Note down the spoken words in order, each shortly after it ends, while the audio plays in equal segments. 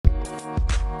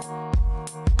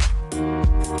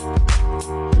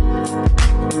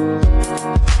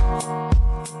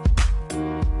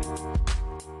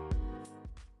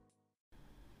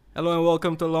Hello and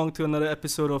welcome along to another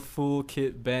episode of Full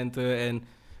Kit Banter, and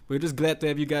we're just glad to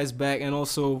have you guys back, and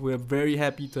also we're very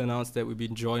happy to announce that we've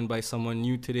been joined by someone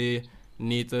new today.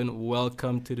 Nathan,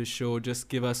 welcome to the show. Just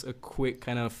give us a quick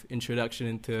kind of introduction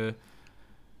into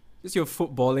just your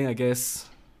footballing, I guess,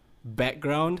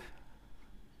 background.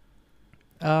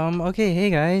 Okay, hey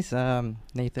guys,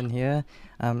 Nathan here.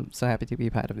 I'm so happy to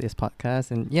be part of this podcast,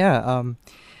 and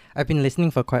I've been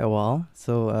listening for quite a while,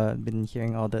 so been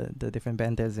hearing all the different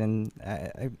banters, and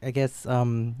I guess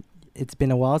it's been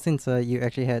a while since you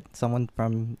actually had someone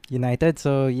from United,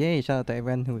 so yay, shout out to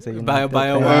everyone who's a United By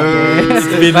a fan.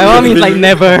 while. By all means, like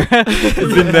never.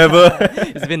 It's been never.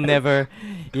 It's been never.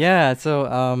 Yeah, so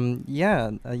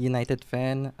a United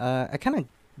fan. I kind of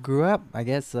grew up, I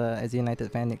guess, as a United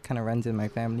fan. It kind of runs in my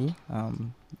family.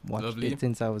 Watched Lovely. it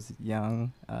since I was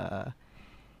young.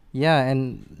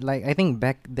 And like I think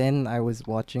back then I was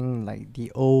watching like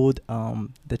the old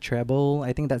the treble.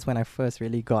 I think that's when I first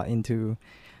really got into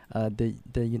the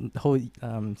whole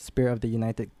spirit of the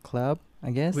United club,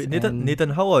 I guess. Wait, And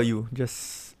Nathan, how are you?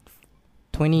 Just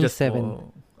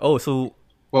 27. Oh, so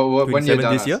Well, 1 year 27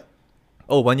 down this us. year?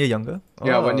 Oh, 1 year younger?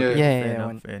 Yeah, Oh, 1 year. Yeah, fair yeah,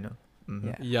 enough, fair enough. Mhm.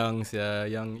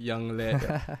 Yeah. young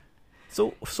lad.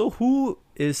 So who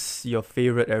is your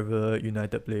favorite ever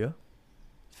United player?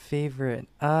 Favorite.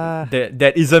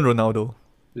 That isn't Ronaldo.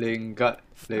 Lingard.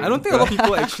 I don't think a lot of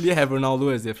people actually have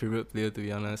Ronaldo as their favorite player, to be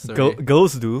honest. Sorry.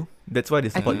 Girls do. That's why they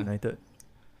support think- United.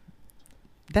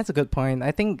 That's a good point.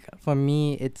 I think for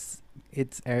me, it's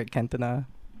Eric Cantona.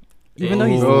 Even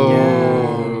though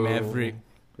Oh. Maverick.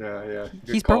 Yeah.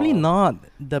 Good he's probably call. not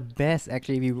the best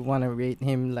actually if you want to rate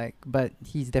him, like, but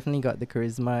he's definitely got the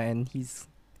charisma, and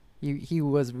he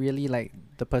was really like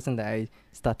the person that I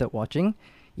started watching.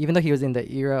 Even though he was in the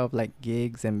era of like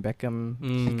Giggs and Beckham,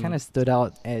 he kind of stood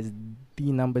out as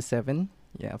the number 7.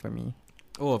 Yeah, for me.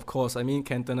 Oh, of course. I mean,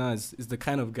 Cantona is the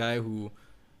kind of guy who,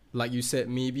 like you said,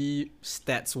 maybe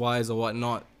stats-wise or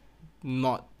whatnot,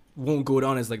 won't go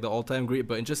down as like the all-time great,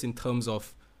 but just in terms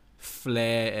of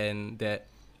flair and that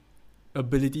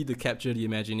ability to capture the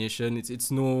imagination, it's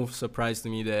no surprise to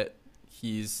me that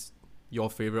he's your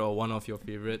favorite or one of your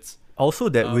favorites. Also,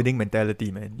 that winning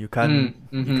mentality, man. You can't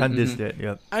diss that.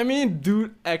 Yeah. I mean,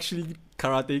 dude actually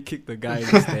karate kicked the guy in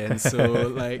the stand, so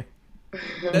like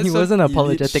that's He some wasn't elite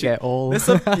apologetic shit. at all. That's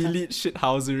some elite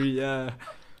shithousery, yeah.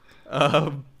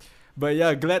 But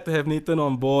yeah, glad to have Nathan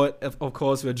on board. Of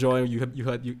course, we're joined. You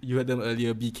heard them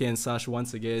earlier, BK and Sash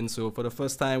once again. So for the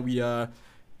first time, we are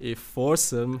a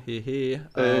foursome. Hey.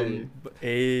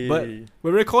 Hey. But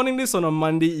we're recording this on a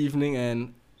Monday evening,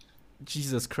 and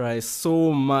Jesus Christ,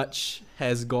 so much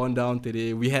has gone down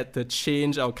today. We had to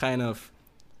change our kind of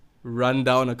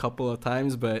rundown a couple of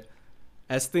times, but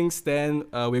as things stand,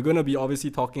 we're going to be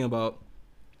obviously talking about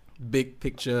big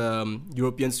picture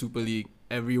European Super League,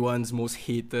 everyone's most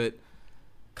hated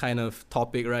kind of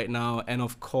topic right now. And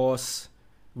of course,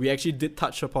 we actually did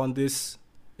touch upon this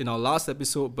in our last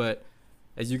episode, but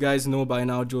as you guys know by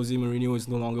now, Jose Mourinho is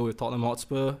no longer with Tottenham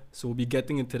Hotspur, so we'll be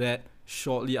getting into that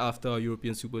shortly after our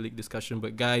European Super League discussion.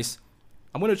 But guys,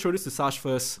 I'm going to throw this to Sash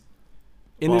first.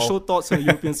 Initial thoughts on the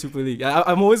European Super League.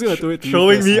 I'm always going to throw it to you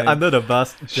Throwing first, me man. under the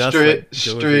bus. Just like Jose,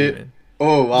 Straight. man.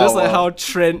 Oh, wow. Just like how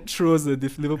Trent throws the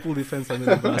Liverpool defense under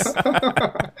the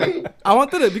bus. I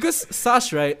wanted it because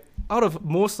Sash, right, out of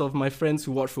most of my friends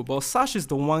who watch football, Sash is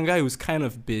the one guy who's kind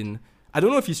of been, I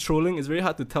don't know if he's trolling, it's very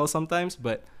hard to tell sometimes,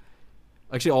 but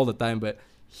actually all the time, but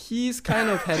he's kind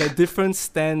of had a different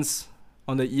stance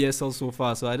on the ESL so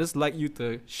far. So I just like you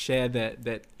to share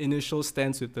that initial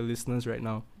stance with the listeners right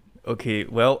now. Okay,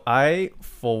 well, I,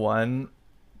 for one,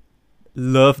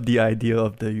 love the idea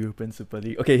of the European Super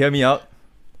League. Okay, hear me out.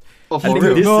 Oh, I for think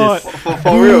real. this is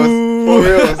For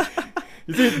reals.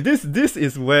 You see, this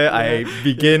is where I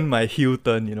begin my heel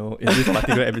turn, in this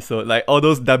particular episode. Like all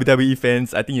those WWE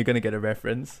fans, I think you're gonna get a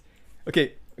reference.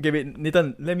 Okay, wait,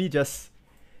 Nathan, let me just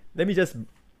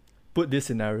put this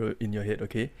scenario in your head,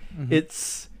 okay? Mhm.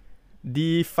 It's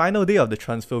the final day of the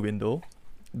transfer window.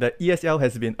 The ESL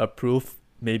has been approved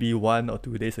maybe 1 or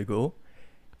 2 days ago.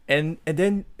 And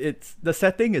then it's the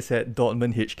setting is at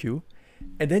Dortmund HQ.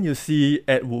 And then you see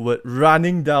Ed Woodward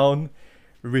running down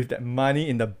with that money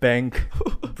in the bank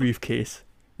briefcase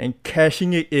and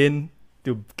cashing it in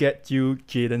to get you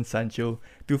Jadon Sancho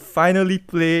to finally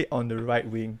play on the right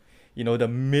wing. The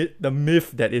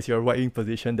myth that is your right wing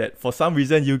position that for some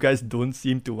reason you guys don't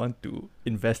seem to want to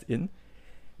invest in.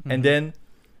 And then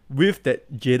with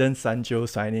that Jadon Sancho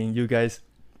signing, you guys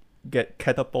get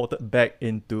catapulted back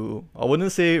into, I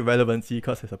wouldn't say relevancy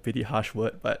because it's a pretty harsh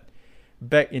word, but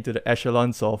back into the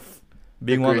echelons of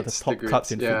being one of the top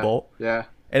clubs in football. Yeah.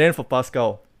 And then for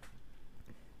Pascal,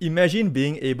 imagine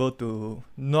being able to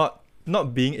not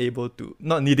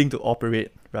needing to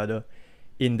operate rather,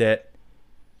 in that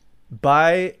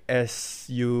buy as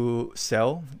you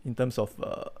sell, in terms of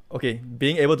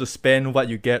being able to spend what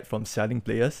you get from selling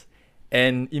players,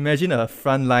 and imagine a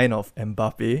front line of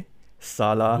Mbappe,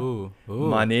 Salah,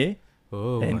 Mane,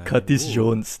 and Curtis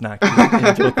Jones, and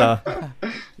Jota.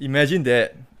 Imagine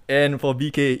that. And for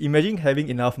BK, imagine having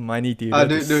enough money to,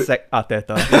 to sack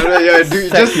Arteta. No, dude,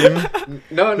 sack just him.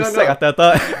 no, Sack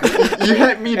Arteta. You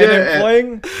had me and there.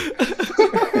 employing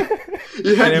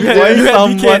You had and me employing there.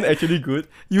 someone actually good.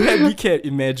 You had me can't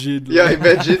imagine. Yeah,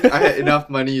 imagine I had enough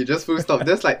money. Just full stop.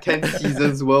 There's like 10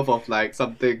 seasons worth of like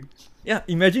something. Yeah,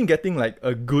 imagine getting like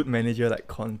a good manager like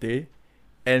Conte,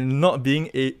 and not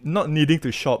needing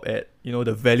to shop at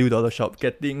the value dollar shop,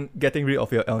 getting rid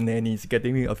of your El Nanis,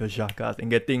 getting rid of your Xhakas,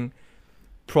 and getting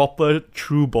proper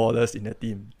true ballers in the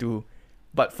team too.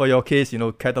 But for your case,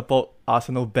 catapult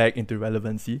Arsenal back into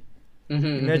relevancy.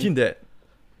 Imagine that.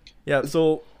 Yeah,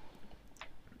 so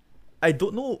I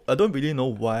don't really know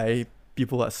why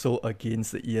people are so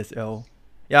against the ESL.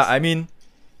 Yeah, I mean,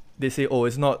 they say, oh,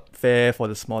 it's not fair for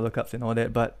the smaller clubs and all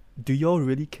that, but do y'all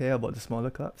really care about the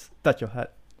smaller clubs? Touch your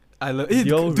heart. I love Do it,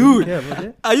 y'all dude. really care about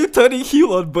that? Are you turning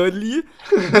heel on Burnley?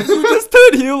 You just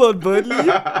turned heel on Burnley.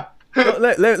 No,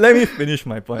 let me finish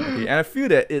my point. Okay, and I feel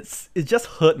that it's just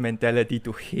herd mentality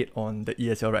to hate on the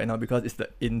ESL right now because it's the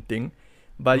in thing.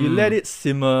 But you let it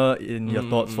simmer in your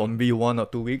thoughts for maybe 1 or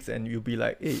 2 weeks, and you'll be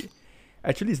like, hey,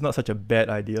 actually, it's not such a bad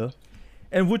idea.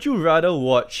 And would you rather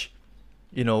watch,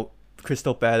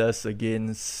 Crystal Palace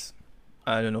against,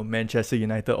 I don't know, Manchester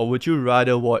United, or would you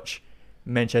rather watch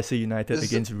Manchester United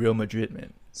against Real Madrid,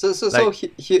 man? It's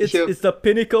the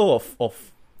pinnacle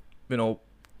of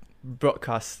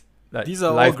broadcast. Like, these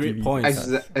are live all great TV. points.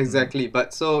 Exactly.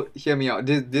 But so hear me out.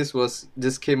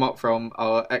 This came out from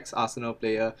our ex-Arsenal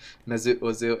player Mesut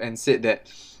Ozil, and said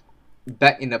that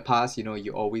back in the past,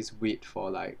 you always wait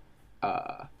for like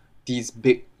these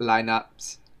big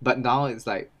lineups, but now it's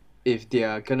like if they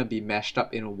are gonna be mashed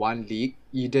up in one league,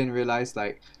 you then realize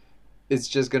like it's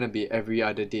just gonna be every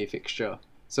other day fixture.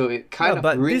 So it kind of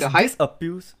ruined the hype.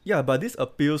 This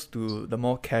appeals to the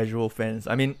more casual fans.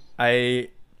 I mean, I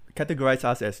categorize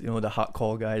us as the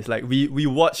hardcore guys. Like we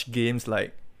watch games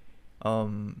like for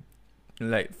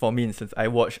me instance, I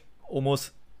watch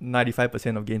almost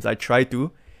 95% of games. I try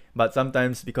to, but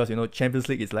sometimes because Champions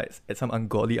League is like at some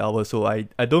ungodly hour, so I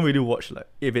don't really watch like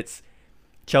if it's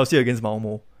Chelsea against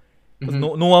Malmo. Because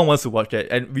no one wants to watch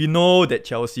that, and we know that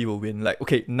Chelsea will win. Like,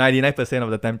 okay, 99%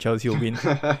 of the time Chelsea will win.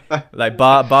 Like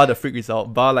bar the freak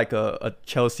result, bar like a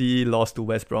Chelsea loss to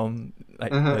West Brom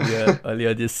like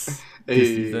earlier this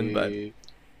season. But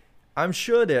I'm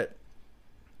sure that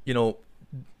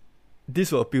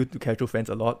this will appeal to casual fans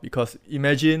a lot, because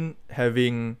imagine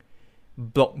having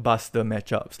blockbuster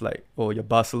matchups like your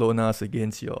Barcelona's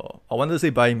against your, I wanted to say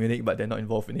Bayern Munich, but they're not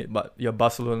involved in it, but your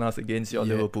Barcelona's against your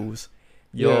Liverpool's.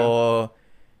 Your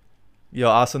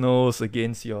Arsenal's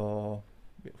against your,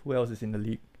 who else is in the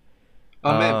league?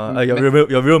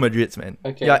 Your Real Madrid's, man.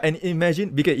 Okay. Yeah, and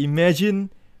imagine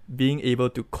being able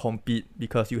to compete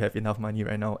because you have enough money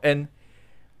right now. And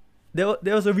there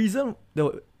was a reason.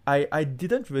 I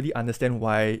didn't really understand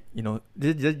why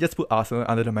just put Arsenal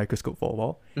under the microscope for a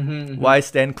while. Why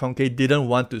Stan Kroenke didn't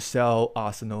want to sell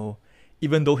Arsenal,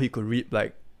 even though he could reap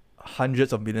like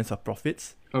hundreds of millions of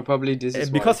profits. Or probably this is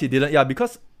because why. he didn't. Yeah,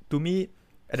 because to me,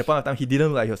 at the point of time, he didn't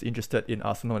look like he was interested in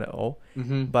Arsenal at all.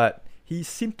 But he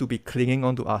seemed to be clinging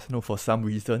on to Arsenal for some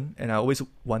reason, and I always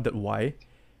wondered why.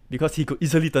 Because he could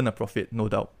easily turn a profit, no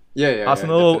doubt.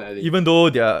 Arsenal, even though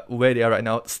they are where they are right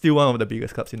now, still one of the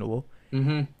biggest clubs in the world.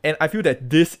 And I feel that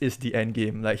this is the end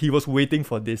game. Like, he was waiting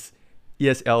for this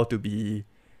ESL to be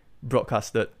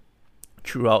broadcasted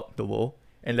throughout the world,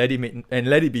 and let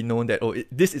it be known that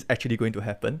this is actually going to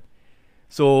happen.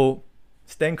 So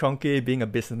Stan Kroenke, being a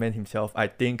businessman himself, I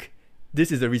think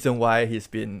this is the reason why he's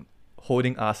been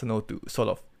holding Arsenal to sort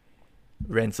of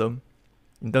ransom,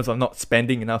 in terms of not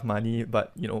spending enough money.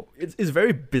 But it's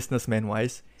very businessman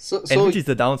wise, which is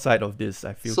the downside of this,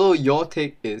 I feel. So your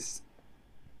take is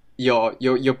you're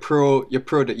pro the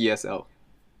ESL.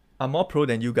 I'm more pro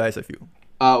than you guys, I feel.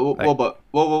 What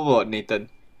about Nathan?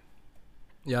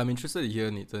 Yeah, I'm interested to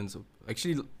hear Nathan's.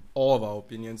 Actually, all of our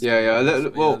opinions.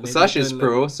 Sash is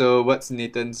pro. So what's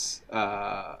Nathan's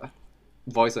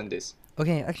voice on this?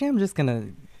 Okay, actually, I'm just gonna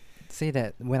say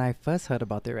that when I first heard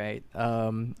about it, right,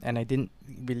 and I didn't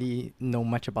really know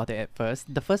much about it at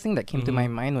first, the first thing that came to my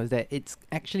mind was that it's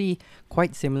actually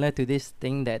quite similar to this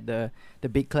thing that the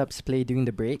big clubs play during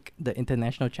the break, the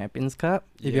International Champions Cup.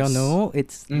 If y'all know,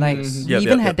 it's like we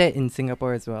even had that in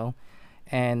Singapore as well.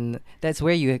 and that's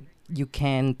where you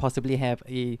can possibly have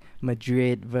a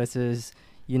Madrid versus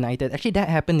United. Actually, that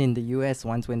happened in the US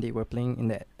once when they were playing in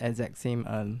the exact same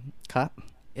cup,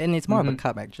 and it's more of a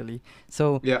cup actually.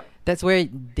 So Yeah. that's where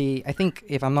I think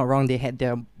if I'm not wrong, they had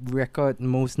their record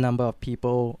most number of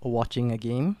people watching a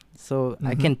game. So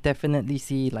I can definitely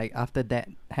see, like, after that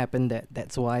happened,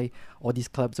 that's why all these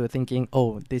clubs were thinking,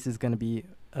 oh, this is gonna be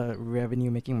a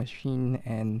revenue making machine.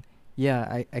 And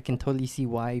yeah, I can totally see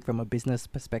why from a business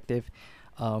perspective,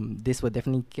 this will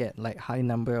definitely get like high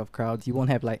number of crowds. You won't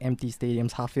have like empty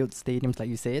stadiums, half-filled stadiums like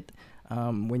you said.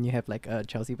 When you have like a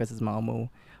Chelsea versus Malmo,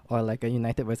 or like a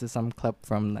United versus some club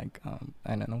from like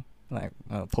I don't know, like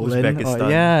Poland, or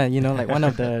Uzbekistan. like one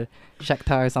of the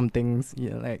Shakhtar somethings.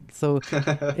 Like, so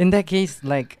in that case,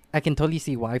 like, I can totally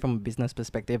see why from a business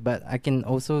perspective, but I can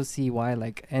also see why,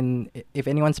 like, and if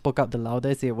anyone spoke up the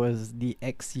loudest, it was the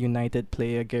ex-United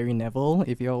player Gary Neville.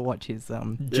 If you all watch his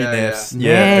GNFs.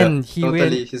 man,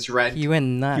 His rant. he went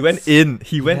nuts. He went in,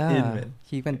 Yeah, man.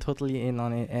 he went totally in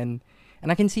on it, and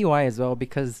I can see why as well,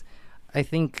 because I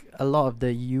think a lot of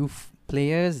the youth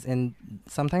players, and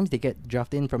sometimes they get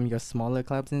drafted in from your smaller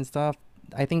clubs and stuff,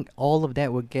 I think all of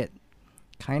that will get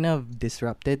kind of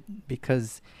disrupted,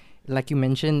 because like you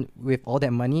mentioned, with all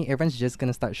that money, everyone's just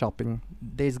gonna start shopping.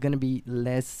 There's gonna be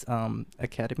less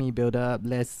academy build up,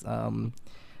 less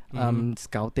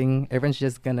scouting. Everyone's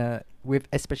just gonna,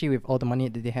 especially with all the money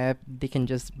that they have, they can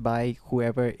just buy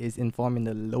whoever is informed in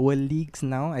the lower leagues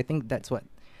now. I think that's what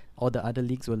all the other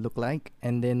leagues will look like,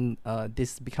 and then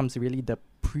this becomes really the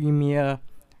premier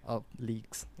of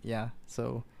leagues. Yeah,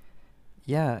 so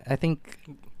yeah, I think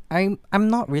I'm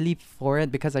not really for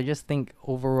it, because I just think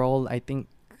overall, I think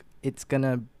it's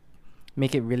gonna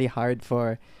make it really hard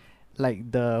for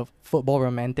like the football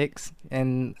romantics,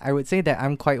 and I would say that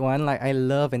I'm quite one. Like, I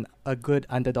love a good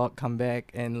underdog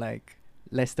comeback, and like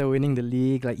Leicester winning the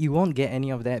league. Like, you won't get any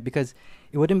of that, because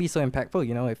it wouldn't be so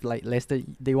impactful, if like Leicester,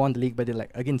 they won the league, but they're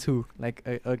like against who? Like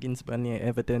against Burnley and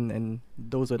Everton, and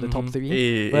those were the top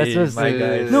three. Versus my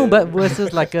guys. no, but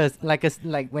versus like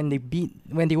when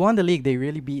they won the league, they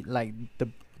really beat like the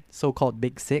so-called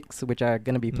big six, which are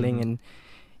gonna be playing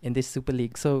in this Super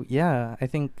League. So yeah, I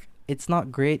think it's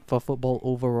not great for football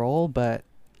overall, but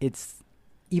it's,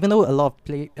 even though a lot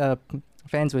of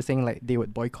fans were saying like they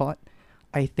would boycott,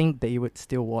 I think they would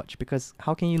still watch, because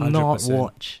how can you not 100%.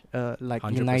 watch like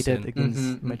 100%. United against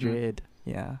Mhm, mhm. Madrid?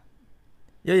 Yeah.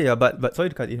 Yeah, but sorry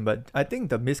to cut in, but I think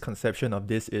the misconception of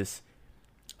this is,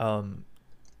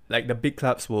 like the big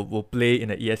clubs will play in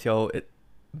the ESL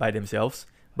by themselves,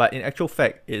 but in actual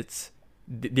fact,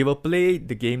 they will play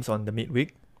the games on the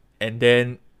midweek, and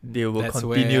then they will That's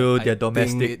continue where I their think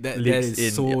domestic that leagues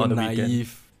is so on the weekend.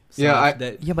 naive. Yeah, Sarge, I-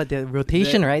 that Yeah, but the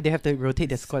rotation, right? They have to rotate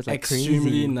their squads like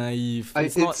extremely crazy. naive. I-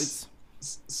 It's not. it's-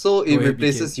 It's So it Go ahead,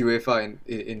 replaces UEFA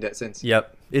in that sense.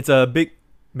 Yep, it's a big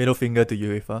middle finger to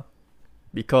UEFA,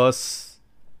 because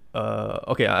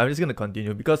okay, I'm just gonna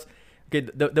continue, because okay,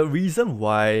 the reason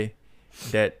why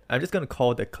that I'm just gonna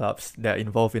call the clubs that are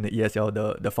involved in the ESL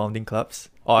the founding clubs,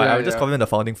 or Yeah, I'll just yeah. call them the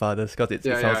founding fathers, because it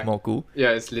Yeah, sounds yeah. more cool.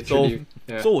 Yeah, it's literally.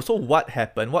 yeah. So what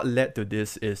happened? What led to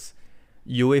this is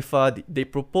UEFA, they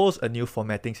proposed a new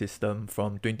formatting system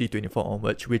from 2024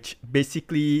 onwards, which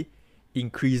basically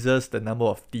increases the number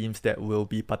of teams that will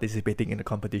be participating in the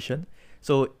competition.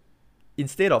 So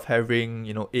instead of having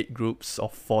 8 groups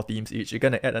of 4 teams each, you're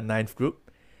gonna add a 9th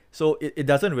group. So it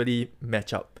doesn't really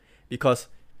match up, because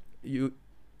you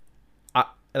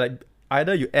like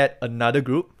either you add another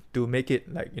group to make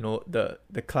it like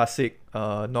the classic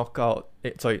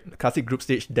classic group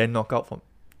stage, then knockout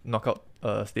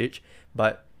stage.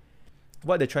 But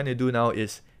what they're trying to do now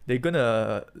is they're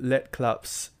gonna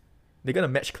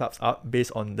match clubs up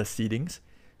based on the seedings.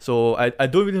 So I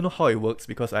don't really know how it works,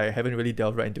 because I haven't really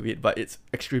delved right into it, but it's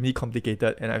extremely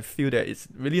complicated, and I feel that it's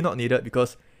really not needed,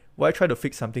 because why try to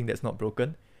fix something that's not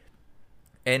broken?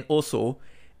 And also,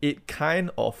 it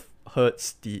kind of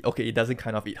hurts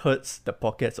it hurts the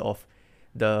pockets of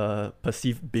the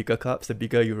perceived bigger clubs, the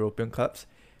bigger European clubs,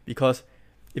 because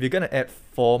if you're gonna add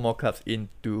 4 more clubs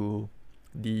into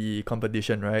the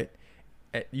competition, right,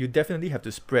 you definitely have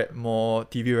to spread more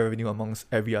TV revenue amongst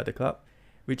every other club,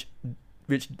 which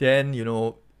then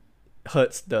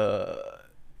hurts the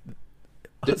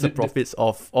profits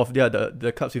of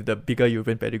the clubs with the bigger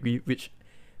European pedigree, which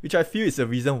I feel is the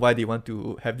reason why they want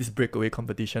to have this breakaway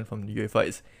competition from the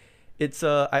UEFA.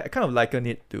 I kind of liken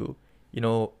it to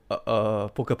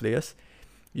poker players.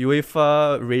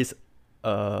 UEFA raised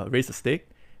a stake,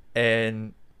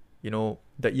 and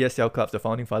the ESL clubs, the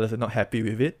founding fathers, are not happy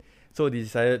with it, so they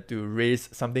decided to raise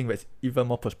something that's even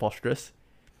more preposterous,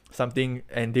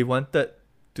 and they wanted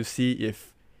to see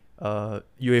if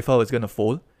UEFA was going to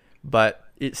fold, but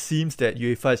it seems that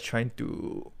UEFA is trying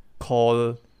to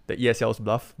call the ESL's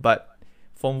bluff. But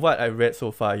from what I read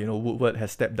so far, Woodward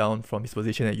has stepped down from his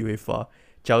position at UEFA.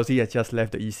 Chelsea has just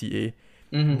left the ECA.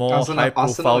 More Arsenal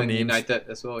high-profile and names. United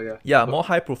as well, yeah. Yeah, more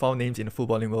high-profile names in the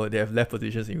footballing world. They have left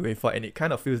positions in UEFA, and it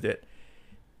kind of feels that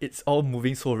it's all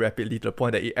moving so rapidly to the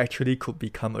point that it actually could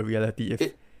become a reality if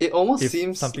It almost if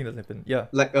seems something doesn't happen. Yeah.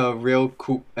 like a real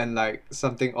coup and like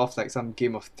something off like some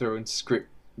Game of Thrones script.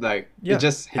 Like Yeah, it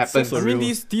just it's so happens. I mean,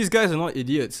 surreal. these guys are not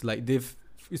idiots. Like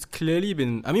it's clearly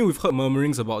been. I mean, we've heard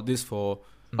murmurings about this for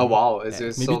Oh wow, it's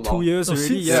maybe so 2 long. years No,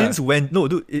 already. since when? No,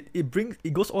 dude,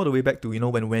 it goes all the way back to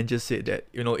when Wenger said that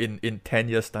in 10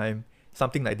 years time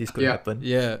something like this could Yeah. happen.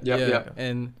 Yeah, Yeah, yeah, yeah.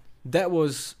 and that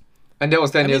was. And that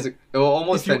was 10 I years mean, ago.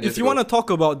 Almost 10 years if you ago. want to talk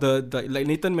about the like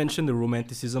Nathan mentioned the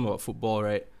romanticism about football,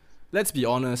 right? Let's be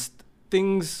honest.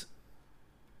 Things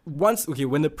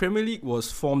when the Premier League was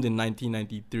formed in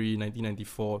 1993,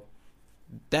 1994,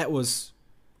 that was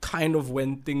kind of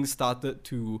when things started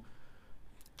to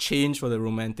change for the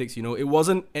romantics. It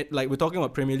wasn't like we're talking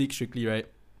about Premier League strictly, right?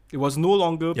 It was no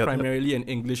longer Yep. primarily an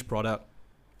English product.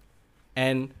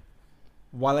 And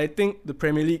while I think the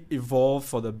Premier League evolved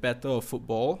for the better of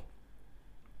football,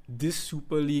 this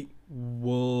Super League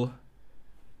will...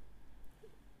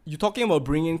 You're talking about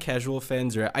bringing casual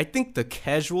fans, right? I think the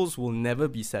casuals will never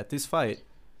be satisfied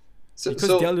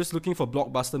because they're just looking for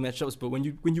blockbuster matchups. But when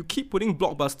you keep putting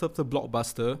blockbuster to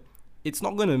blockbuster, it's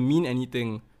not gonna mean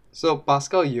anything. So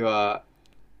Pascal, you are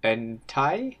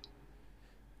anti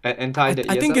the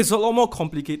I think ESL? it's a lot more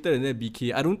complicated than that,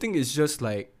 BK. I don't think it's just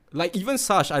like even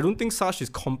Sash. I don't think Sash is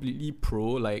completely pro.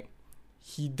 Like,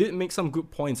 he did make some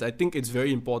good points. I think it's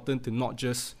very important to not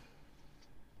just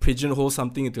pigeonhole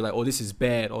something into like, oh, this is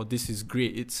bad or this is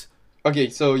great. It's Okay,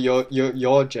 so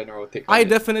your general take on I it.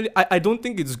 definitely I don't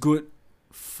think it's good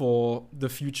for the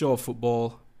future of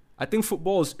football. I think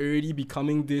football is already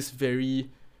becoming this very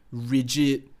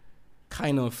rigid,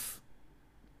 kind of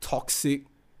toxic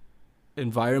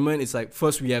environment. It's like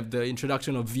first we have the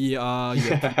introduction of VAR, you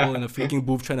have people in a freaking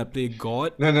booth trying to play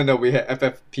God. No, we had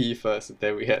FFP first,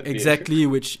 then we had Exactly,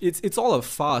 which it's all a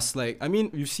farce. Like, I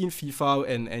mean, we've seen FIFA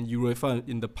and UEFA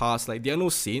in the past. Like, they are no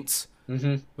saints.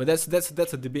 Mm-hmm. But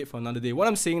that's a debate for another day. What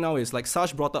I'm saying now is, like,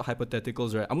 Sash brought up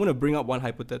hypotheticals, right? I'm gonna bring up one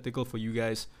hypothetical for you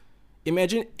guys.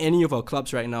 Imagine any of our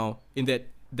clubs right now in that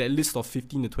list of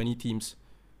 15 to 20 teams.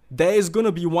 There is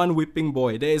gonna be one whipping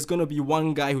boy. There is gonna be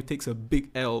one guy who takes a big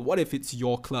L. What if it's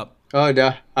your club? Oh,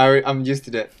 yeah, I'm used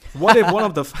to that. What if one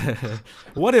of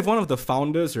the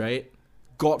founders, right,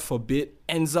 God forbid,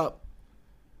 ends up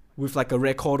with like a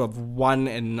record of 1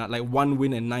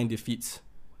 win and 9 defeats?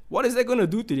 What is that gonna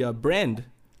do to their brand?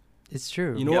 It's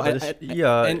true. You know,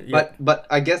 But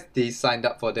I guess they signed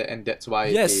up for that, and that's why.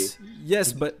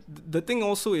 Yes, but the thing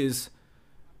also is,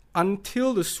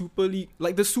 until the Super League,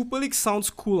 like the Super League sounds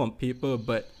cool on paper,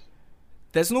 but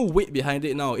there's no weight behind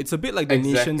it now. It's a bit like the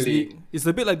Nations League. It's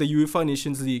a bit like the UEFA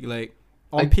Nations League. Like,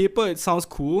 on paper it sounds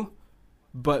cool,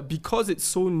 but because it's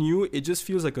so new, it just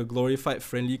feels like a glorified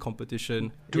friendly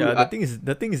competition. The thing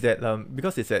is that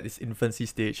because it's at its infancy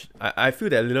stage, I feel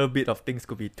that a little bit of things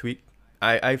could be tweaked.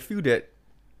 I feel that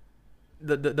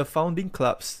the founding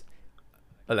clubs,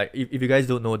 like if you guys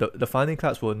don't know, the founding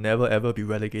clubs will never ever be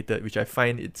relegated, which I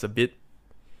find it's a bit.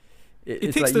 It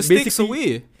It's takes like the stakes basically-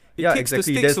 away. It Yeah, takes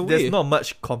exactly. the stakes away. There's not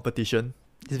much competition.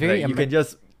 It's very Like,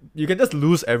 you can just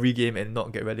lose every game and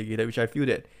not get relegated, which I feel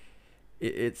that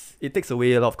it takes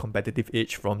away a lot of competitive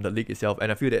edge from the league itself,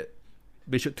 and I feel that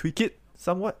they should tweak it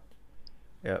somewhat.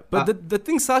 Yeah, But the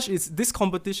thing, Sash, is this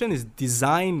competition is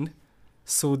designed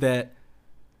so that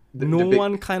no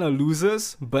one kind of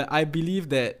loses, but I believe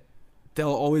that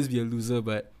there'll always be a loser.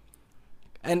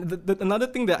 And another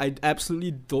thing that I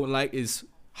absolutely don't like is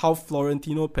how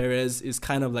Florentino Perez is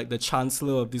kind of like the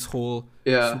chancellor of this whole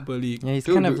Super League. Yeah, he's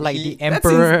Dude, kind of like he- the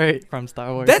emperor from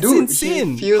Star Wars. That's Dude, he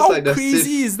insane. feels How like the crazy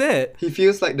Sith- is that? He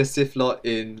feels like the Sith Lord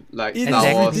in like It Star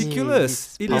is Wars.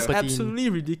 ridiculous. It is Palpatine. absolutely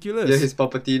ridiculous. Yeah, his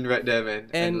Palpatine right there, man.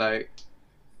 And like,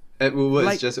 Ed Woodward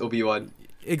like- is just Obi-Wan.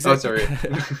 Exactly. Oh, sorry.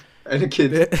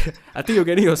 Anakin. I think you're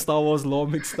getting your Star Wars lore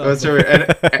mixed up. Oh, sorry.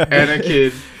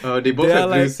 Anakin. They both They are have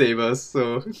blue like- sabers,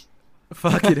 so.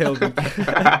 Fucking hell.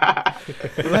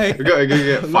 Like, We're gonna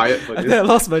get fired for I think I this.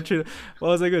 lost my train. What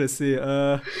was I gonna say?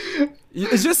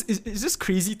 It's just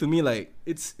crazy to me. Like,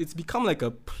 it's become like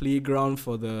a playground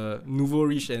for the nouveau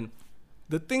riche. And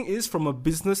the thing is, from a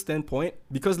business standpoint,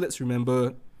 because let's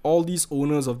remember all these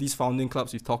owners of these founding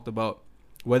clubs we've talked about,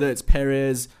 whether it's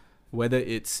Perez, whether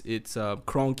it's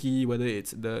Kroenke, whether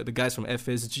it's the guys from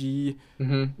FSG,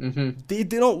 they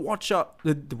did not watch up.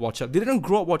 They didn't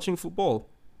grow up watching football.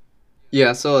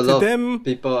 Yeah, so a To lot them, of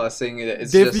people are saying that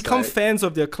it's they've just become like, fans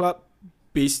of their club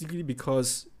basically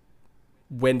because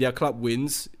when their club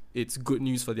wins, it's good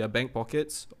news for their bank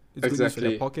pockets. It's good news for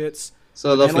their Exactly. pockets.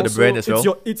 so a lot And for the of brand as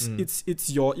well.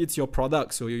 It's your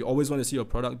product, so you always want to see your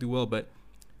product do well. But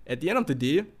at the end of the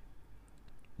day,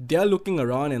 they're looking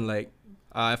around and like,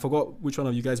 I forgot which one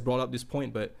of you guys brought up this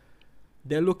point, but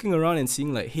they're looking around and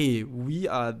seeing like, hey, we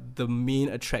are the main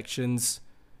attractions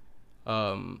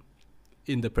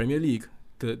in the Premier League.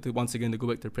 To once again to go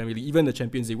back to the Premier League, even the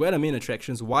Champions League, we're the main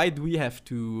attractions. Why do we have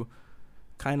to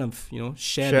kind of,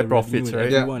 share the profits, revenue with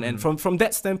right? everyone? Yeah. And from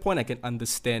that standpoint, I can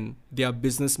understand. They are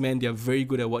businessmen. They are very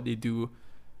good at what they do.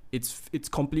 It's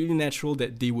completely natural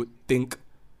that they would think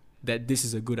that this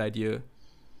is a good idea.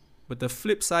 But the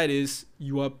flip side is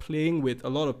you are playing with a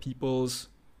lot of people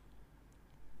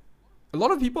are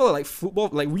like football.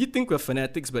 Like, we think we're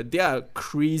fanatics, but they are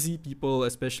crazy people,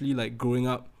 especially like growing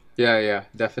up. yeah,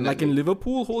 definitely. Like in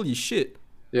Liverpool, holy shit.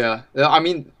 Yeah, I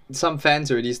mean, some fans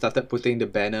already started putting the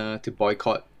banner to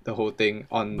boycott the whole thing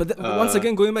on. But once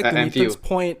again, going back at to Nathan's Anfield.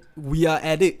 point, we are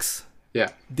addicts. Yeah,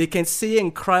 They can say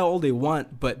and cry all they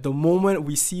want, but the moment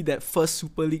we see that first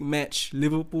Super League match,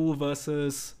 Liverpool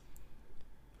versus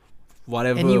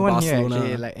whatever, Anyone Barcelona, here,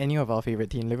 actually, like any of our favorite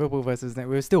team, Liverpool versus them,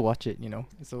 we'll still watch it,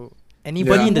 So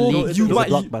anybody Yeah. in the Well, league you is a might-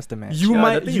 blockbuster match. you Yeah,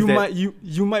 might the thing you is that- might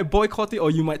you might boycott it,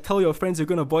 or you might tell your friends you're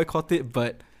gonna boycott it,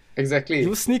 but exactly.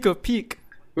 you'll sneak a peek.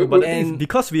 We- But we- the thing is, and-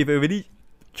 because we've already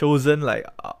chosen like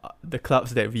the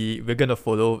clubs that we're gonna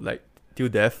follow like till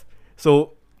death.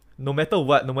 So no matter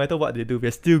what they do,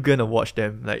 we're still gonna watch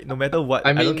them. Like no matter what, I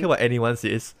I don't mean- care what anyone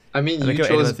says. I mean, I don't you care what chose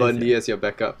anyone says, Burnley yeah. as your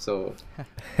backup, so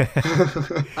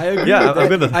I agree. Yeah, with I'm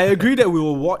that. gonna- I agree that we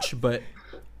will watch, but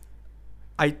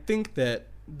I think that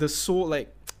the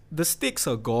stakes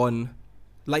are gone.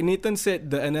 Like Nathan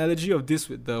said, the analogy of this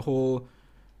with the whole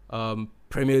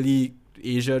Premier League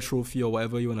Asia Trophy or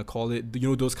whatever you want to call it,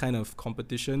 those kind of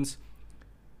competitions,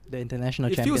 The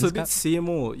International it Champions feels a bit Cup. same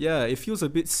old. Yeah, it feels a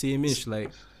bit sameish.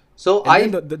 Like, so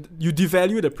and then you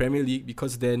devalue the Premier League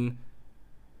because then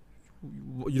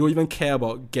you don't even care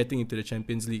about getting into the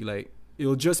Champions League. Like,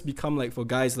 it'll just become like for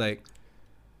guys like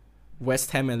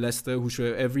West Ham and Leicester, who should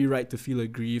have every right to feel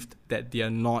aggrieved that they are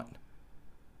not,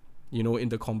 in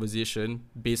the conversation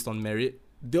based on merit.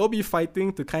 They'll be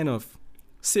fighting to kind of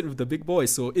sit with the big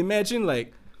boys. So imagine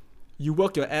like you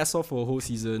work your ass off for a whole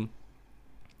season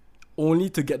only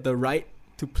to get the right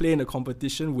to play in a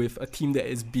competition with a team that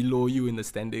is below you in the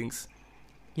standings.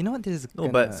 You know what this is No,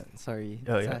 gonna... but- Sorry,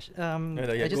 Oh, yeah. Sash. yeah,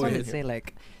 I just go wanted ahead. to say,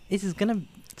 like, this is gonna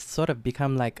sort of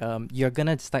become like you're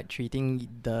gonna start treating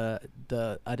the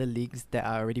other leagues that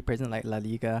are already present, like La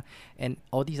Liga, and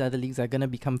all these other leagues are gonna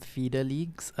become feeder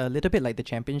leagues, a little bit like the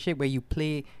Championship, where you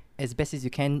play as best as you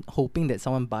can, hoping that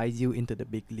someone buys you into the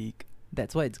big league.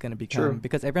 That's what it's gonna become, True.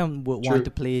 because everyone would True. want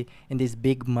to play in this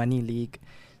big money league.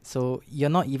 So you're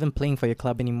not even playing for your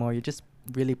club anymore. You're just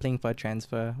really playing for a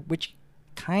transfer, which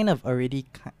kind of already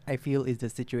I feel is the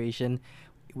situation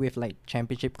with like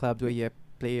Championship clubs, where you have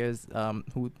players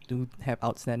who do have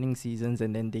outstanding seasons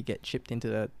and then they get shipped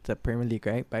into the Premier League,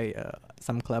 right? By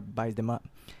some club buys them up.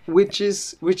 which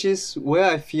is where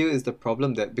I feel is the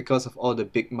problem, that because of all the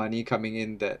big money coming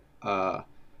in, that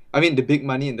the big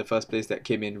money in the first place that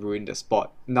came in ruined the sport.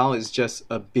 Now it's just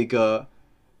a bigger,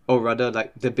 or rather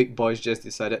like the big boys just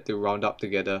decided to round up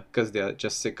together because they're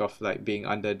just sick of like being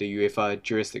under the UEFA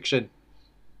jurisdiction.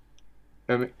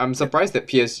 I'm surprised that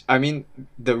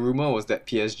the rumor was that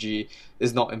PSG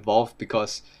is not involved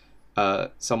because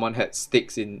someone had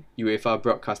stakes in UEFA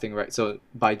broadcasting rights. So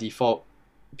by default,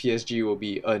 PSG will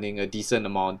be earning a decent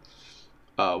amount.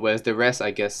 Whereas the rest,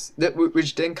 I guess,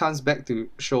 which then comes back to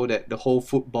show that the whole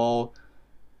football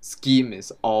scheme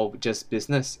is all just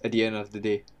business at the end of the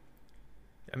day.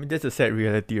 I mean, that's a sad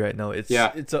reality right now. It's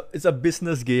Yeah. it's a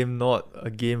business game, not a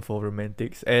game for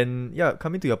romantics. And yeah,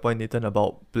 coming to your point, Nathan,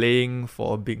 about playing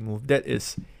for a big move,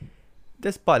 that's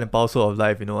part and parcel of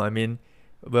life. I mean,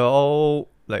 we're all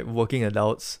like working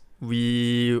adults.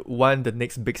 We want the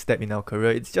next big step in our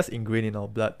career. It's just ingrained in our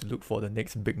blood to look for the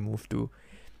next big move too,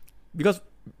 because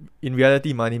in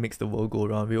reality, money makes the world go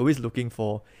round. We're always looking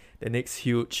for the next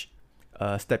huge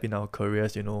step in our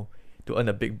careers, to earn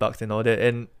the big bucks and all that.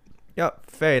 And yeah,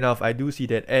 fair enough. I do see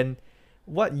that. And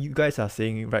what you guys are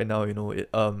saying right now,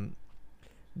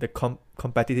 the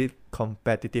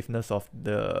competitiveness of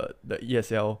the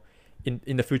ESL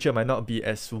in the future might not be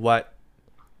as what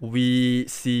we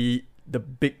see the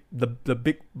big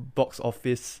box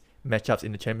office matchups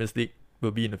in the Champions League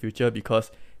will be in the future,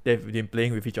 because they've been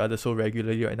playing with each other so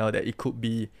regularly right now that it could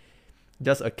be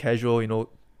just a casual,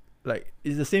 like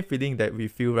it's the same feeling that we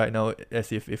feel right now,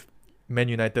 as if Man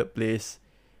United plays,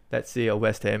 let's say, a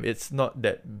West Ham. It's not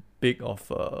that big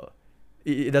of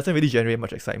it doesn't really generate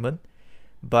much excitement,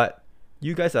 but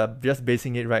you guys are just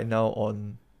basing it right now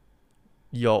on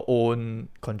your own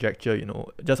conjecture,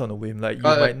 just on a whim. Like, you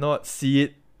might not see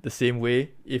it the same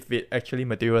way if it actually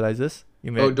materializes.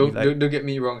 You might don't get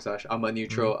me wrong, Sash. I'm a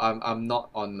neutral. I'm not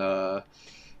on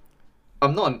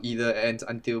either end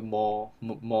until more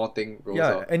thing rolls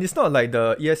out. And it's not like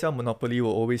the ESL monopoly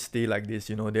will always stay like this.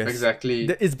 Exactly.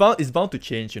 It's bound to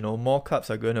change. More clubs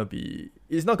are gonna be.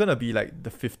 It's not gonna be like the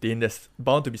 15. There's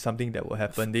bound to be something that will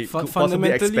happen. They could possibly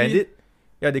expand it.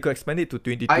 Yeah, they could expand it to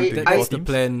 22, 24 That's the teams.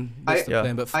 plan. That's the Yeah.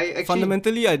 plan. But Actually,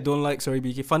 fundamentally, I don't like. Sorry,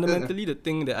 BK. Fundamentally, the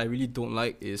thing that I really don't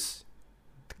like is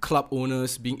the club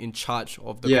owners being in charge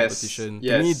of the competition.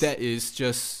 To me, that is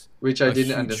just which I a didn't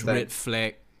huge understand. red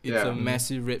flag. It's a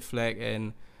massive red flag,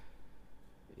 and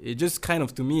it just kind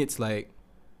of, to me, it's like,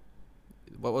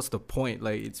 what's the point?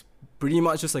 Like, it's pretty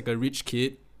much just like a rich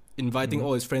kid inviting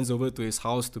all his friends over to his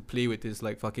house to play with his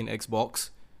like fucking Xbox.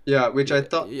 Yeah, which I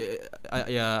thought.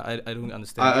 I don't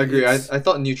understand. I agree. I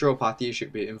thought neutral parties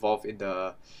should be involved in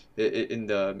the.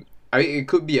 I mean, it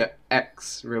could be a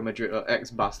ex Real Madrid or ex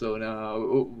Barcelona,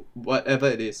 or whatever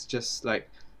it is. Just like,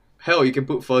 hell, you can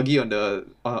put Fergie on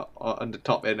the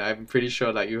top, and I'm pretty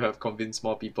sure like you have convinced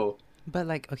more people. But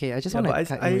like, okay, I just Yeah, want but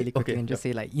to cut in really quickly and just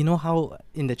say, like, how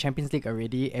in the Champions League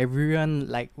already, everyone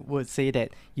like would say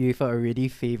that UEFA already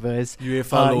favors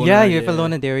UEFA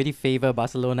Lona, they already favor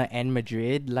Barcelona and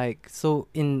Madrid. Like, so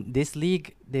in this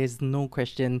league, there's no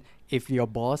question if your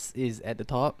boss is at the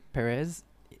top, Perez,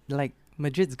 like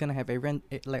Madrid's gonna have everyone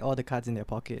like all the cards in their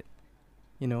pocket.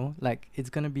 Like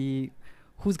it's gonna be,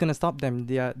 who's gonna stop them?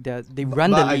 They run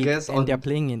the league and they're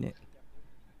playing in it.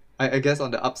 I guess on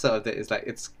the upside of that is like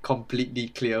it's completely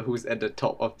clear who's at the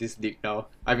top of this league now.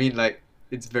 I mean, like,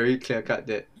 it's very clear cut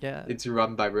that it's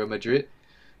run by Real Madrid.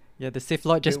 Yeah, the Sith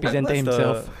Lord just presented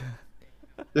himself.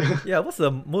 Yeah, what's the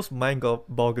most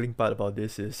mind-boggling part about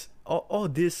this is all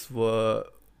this were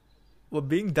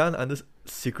being done under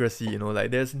secrecy.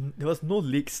 Like there was no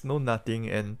leaks, no nothing,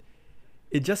 and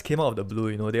it just came out of the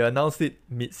blue. They announced it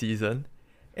mid-season,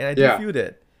 and I do feel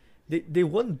that they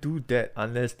won't do that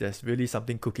unless there's really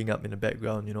something cooking up in the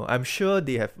background. I'm sure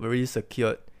they have already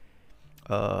secured,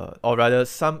 or rather,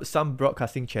 some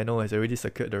broadcasting channel has already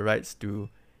secured the rights to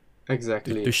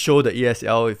show the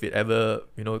ESL if it ever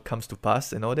comes to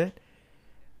pass and all that.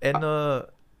 And I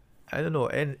don't know.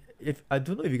 And I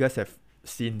don't know if you guys have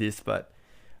seen this, but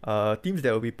teams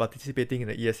that will be participating in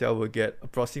the ESL will get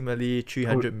approximately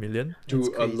 300 million.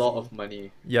 A lot of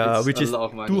money. Yeah, it's which is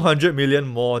 200 million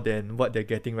more than what they're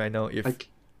getting right now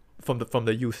from the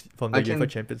UEFA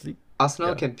Champions League.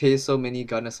 Arsenal can pay so many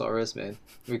Gunnosaurus, man.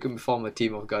 We can form a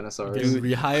team of Gunnosaurus. Dude,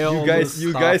 we hire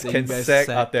you guys can sack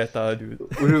Arteta, dude.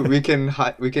 we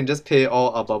can just pay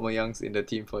all Aubameyangs in the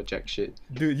team for jack shit.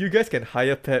 Dude, you guys can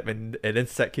hire Pep and then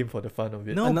sack him for the fun of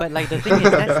it. No, but like the thing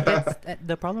is, that's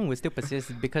the problem will still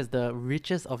persist because the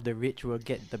richest of the rich will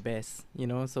get the best.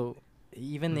 So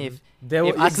even if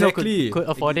Arsenal could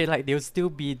afford it, like they'll still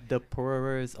be the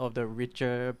poorest of the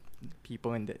richer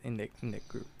people in that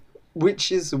group.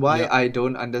 Which is why I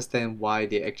don't understand why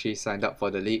they actually signed up for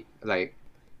the league. Like,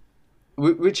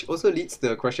 which also leads to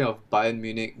the question of Bayern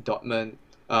Munich, Dortmund.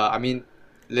 I mean,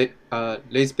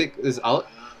 Leipzig is out.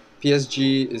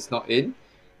 PSG is not in.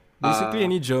 Basically,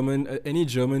 any German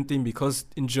team, because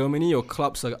in Germany your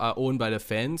clubs are owned by the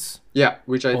fans. Yeah,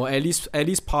 or at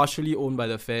least partially owned by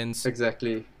the fans.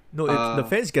 Exactly. No, the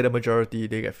fans get a majority.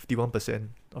 They get 51%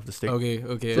 of the stake.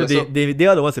 Okay. So they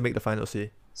are the ones that make the final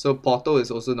say. So Porto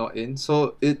is also not in.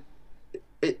 So it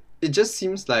just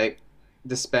seems like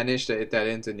the Spanish, the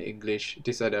Italians, and the English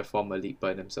decided to form a league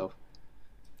by themselves.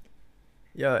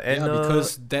 Yeah, and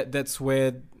because that's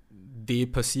where they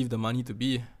perceive the money to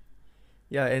be.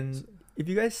 Yeah, and if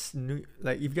you guys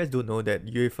don't know that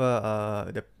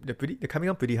UEFA they're coming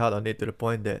up pretty hard on it, to the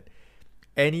point that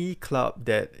any club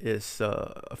that is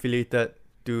affiliated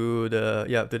to the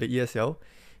ESL,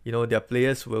 their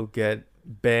players will get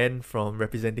banned from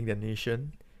representing their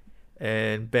nation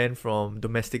and banned from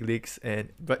domestic leagues and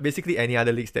basically any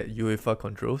other leagues that UEFA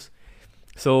controls.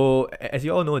 So as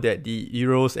you all know that the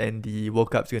Euros and the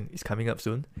World Cup is coming up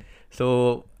soon.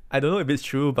 So I don't know if it's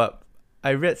true, but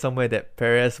I read somewhere that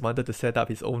Perez wanted to set up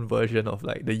his own version of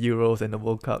like the Euros and the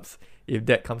World Cups if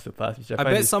that comes to pass. Which I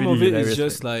bet some of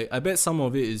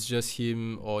it is just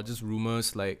him, or just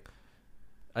rumors. Like,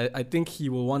 I think he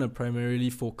will want to primarily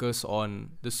focus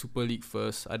on the Super League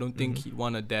first. I don't think he'd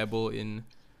want to dabble in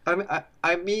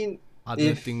I mean, other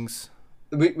if things.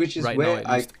 which is right now where at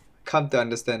I least. come to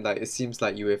understand, like, it seems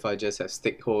like UEFA just have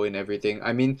stick-hole in everything.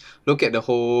 I mean, look at the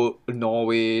whole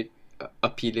Norway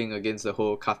appealing against the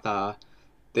whole Qatar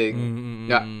thing.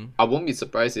 Yeah, I won't be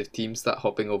surprised if teams start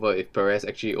hopping over if Perez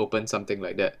actually opens something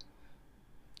like that.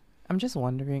 I'm just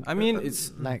wondering. I mean,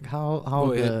 it's like how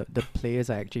Go ahead. the players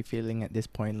are actually feeling at this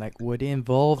point. Like, were they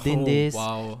involved in this?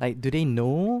 Wow. Like, do they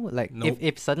know? Like, Nope.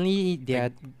 if suddenly they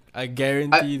are I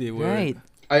guarantee they were. right,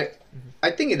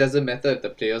 I think it doesn't matter if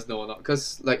the players know or not,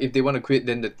 because like if they want to quit,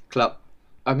 then the club.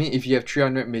 I mean, if you have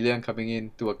 300 million coming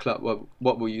into a club,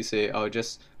 what will you say? I'll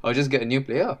just get a new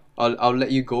player. I'll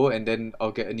let you go, and then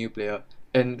I'll get a new player.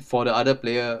 And for the other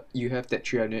player, you have that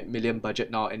 300 million budget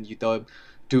now, and you tell him,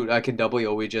 dude, I can double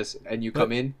your wages, and you But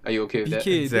come in. Are you okay with that?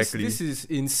 BK, Exactly. this is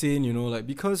insane, you know, like,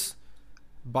 because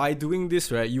by doing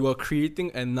this, right, you are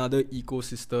creating another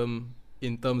ecosystem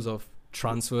in terms of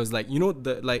transfers. Like, you know,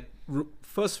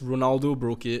 first Ronaldo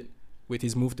broke it with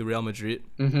his move to Real Madrid.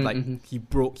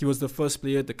 He was the first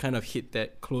player to kind of hit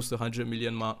that close to 100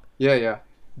 million mark. Yeah.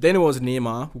 Then it was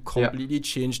Neymar, who completely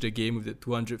changed the game with the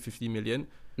 250 million.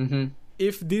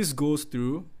 If this goes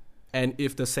through, and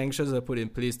if the sanctions are put in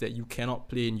place that you cannot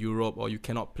play in Europe or you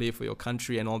cannot play for your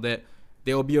country and all that,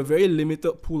 there will be a very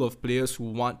limited pool of players who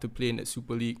want to play in the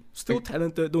Super League. Still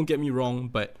talented, don't get me wrong,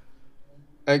 but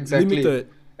limited.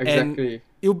 Exactly.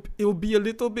 And it'll be a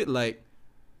little bit like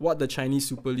what the Chinese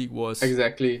Super League was.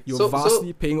 Exactly. You're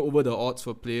vastly paying over the odds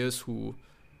for players who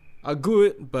are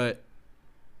good, but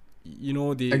you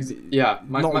know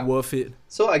not worth it.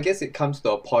 So I guess it comes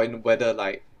to a point whether,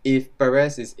 like, if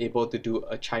Perez is able to do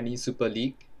a Chinese Super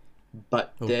League,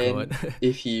 but God.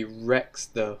 if he wrecks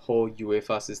the whole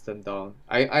UEFA system down,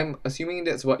 I'm assuming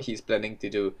that's what he's planning to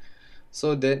do.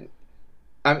 So then,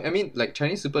 I mean, like,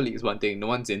 Chinese Super League is one thing. No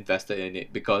one's invested in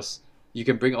it because you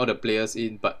can bring all the players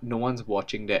in, but no one's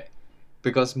watching that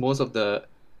because most of the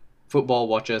football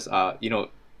watchers are, you know,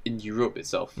 in Europe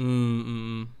itself.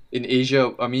 In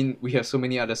Asia, I mean, we have so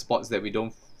many other sports that we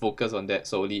don't focus on that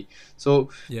solely. So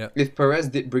if Perez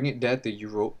did bring it there to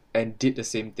Europe and did the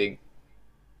same thing,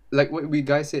 like what we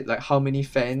guys said, like, how many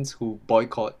fans who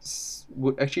boycotts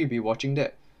would actually be watching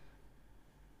that?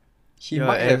 He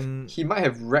might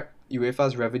have wrecked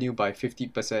UEFA's revenue by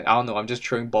 50%. I don't know, I'm just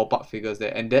throwing ballpark figures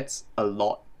there, and that's a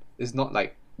lot. It's not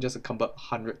like just a couple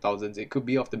 100,000s. It could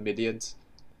be of the millions.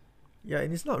 Yeah,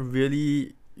 and it's not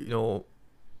really, you know,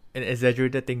 an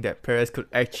exaggerated thing that Perez could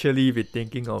actually be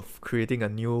thinking of creating a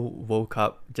new World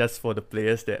Cup just for the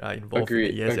players that are involved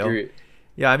in the ESL. Agreed.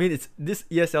 Yeah, I mean, it's this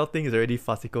ESL thing is already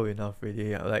farcical enough,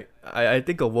 really. Yeah. Like, I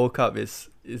think a World Cup is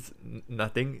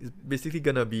nothing. It's basically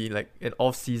gonna be like an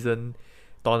off-season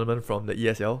tournament from the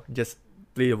ESL. Just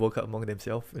play the World Cup among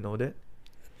themselves and all that.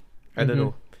 I don't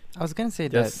know. I was gonna say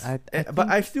Just, that. but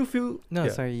I still feel No,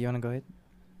 yeah. sorry. You wanna go ahead?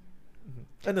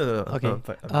 No.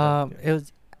 Okay. It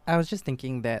was. I was just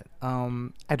thinking that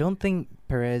I don't think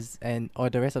Perez or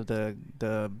the rest of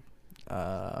the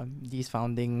these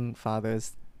founding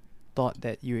fathers thought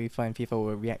that UEFA and FIFA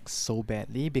will react so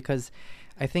badly, because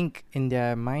I think in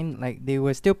their mind, like, they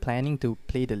were still planning to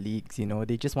play the leagues, you know.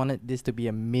 They just wanted this to be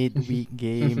a midweek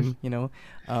game, you know,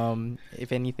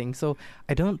 if anything. So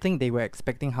I don't think they were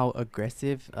expecting how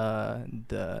aggressive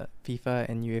the FIFA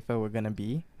and UEFA were gonna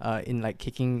be in, like,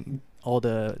 kicking all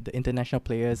the international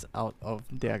players out of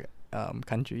their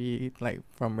country, like,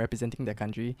 from representing their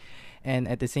country. And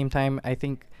at the same time, I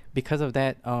think because of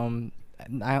that,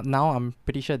 now I'm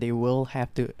pretty sure they will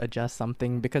have to adjust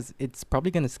something, because it's probably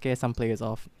going to scare some players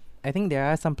off. I think there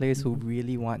are some players who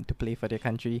really want to play for their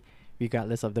country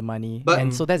regardless of the money,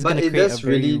 and so that's going to create a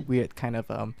very weird kind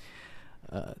of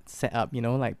setup, you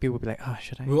know, like, people will be like, oh,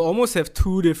 should I? We'll almost have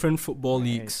two different football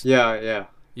leagues. Yeah.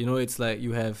 You know, it's like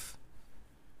you have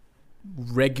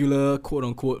regular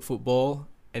quote-unquote football,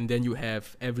 and then you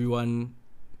have everyone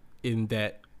in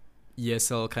that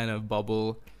ESL kind of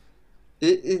bubble.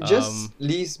 It just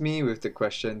leaves me with the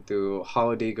question to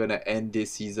how are they gonna end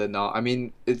this season now. I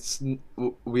mean,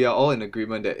 we are all in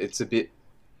agreement that it's a bit.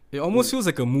 It almost feels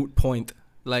like a moot point.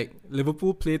 Like,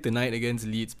 Liverpool played tonight against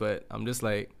Leeds, but I'm just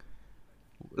like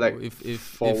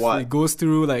if what? it goes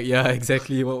through, like, yeah,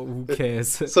 exactly. Well, who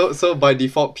cares? So by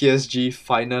default, PSG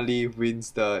finally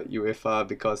wins the UEFA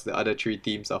because the other three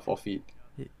teams are forfeit.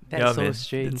 That's so man.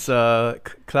 strange. It's a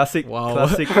classic Wow.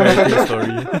 classic fairy tale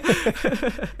story.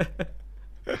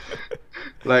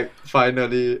 Like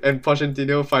finally, and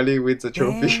Pochettino finally wins a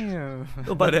trophy. Damn.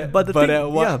 No, But at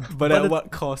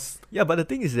what cost? Yeah, but the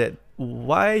thing is that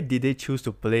why did they choose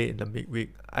to play in the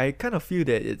midweek? I kind of feel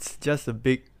that it's just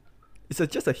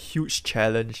just a huge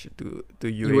challenge to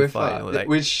UEFA. You know, like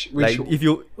which like if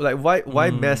you like why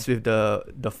mess with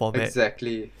the format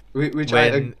exactly, which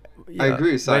when I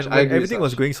agree with Sash. when I agree with everything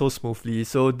was Sash. going so smoothly.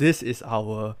 So this is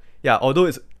our although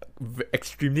it's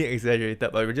extremely exaggerated,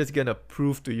 but we're just gonna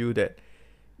prove to you that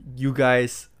you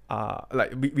guys are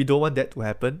like we don't want that to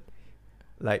happen.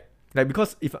 Like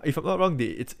because if I'm not wrong,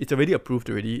 it's already approved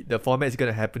already. The format is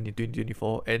gonna happen in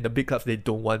 2024, and the big clubs, they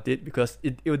don't want it because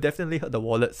it will definitely hurt the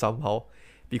wallet somehow,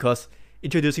 because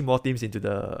introducing more teams into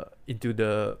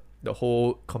the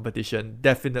whole competition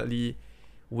definitely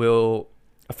will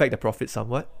affect the profit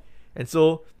somewhat. And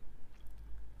so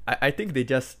I think they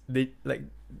like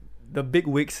the big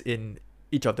wigs in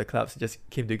each of the clubs just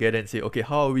came together and say, okay,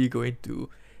 how are we going to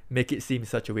make it seem in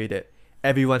such a way that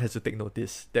everyone has to take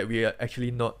notice that we are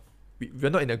actually not we're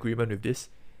not in agreement with this,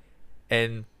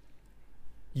 and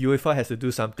UEFA has to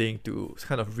do something to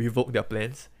kind of revoke their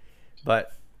plans.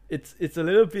 But it's a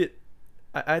little bit,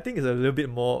 I think it's a little bit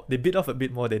more, they bit off a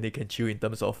bit more than they can chew in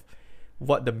terms of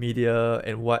what the media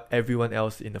and what everyone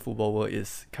else in the football world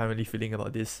is currently feeling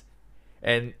about this.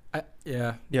 And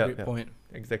Great point.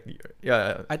 exactly.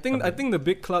 Yeah, I think the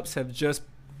big clubs have just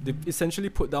they essentially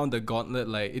put down the gauntlet.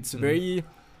 Like it's very,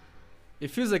 it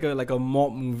feels like a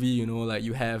mob movie, you know. Like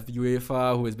you have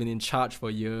UEFA, who has been in charge for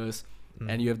years,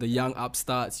 and you have the young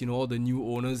upstarts, you know, all the new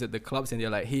owners at the clubs, and they're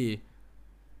like, hey,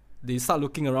 they start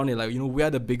looking around. They're like, you know, we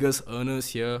are the biggest earners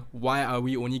here. Why are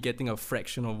we only getting a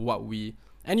fraction of what we?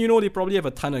 And you know, they probably have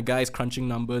a ton of guys crunching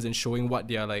numbers and showing what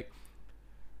their like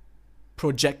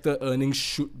projected earnings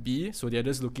should be. So they're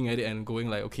just looking at it and going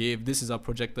like, okay, if this is our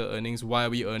projected earnings, why are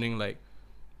we earning like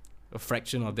a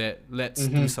fraction of that? Let's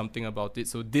do something about it.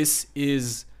 So this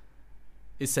is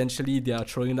essentially they are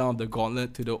throwing down the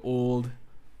gauntlet to the old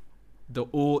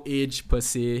age per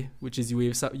se, which is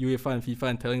UEFA and FIFA,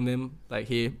 and telling them like,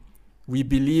 hey, we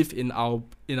believe in our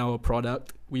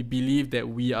product. We believe that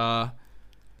we are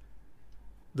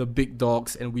the big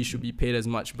dogs and we should be paid as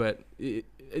much. But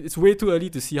it's way too early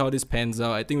to see how this pans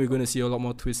out. I think we're going to see a lot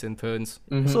more twists and turns.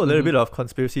 So a little bit of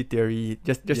conspiracy theory,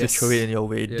 just to throw it in your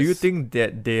way. Yes. Do you think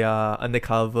that they are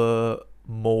undercover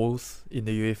moles in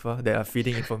the UEFA that are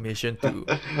feeding information to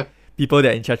people that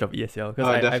are in charge of ESL?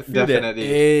 Because I feel that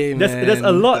Hey, there's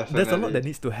a lot Definitely. that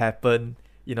needs to happen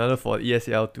in order for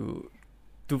ESL to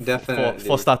Definitely.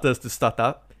 for starters to start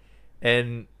up,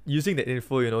 and using that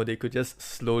info, you know, they could just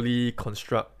slowly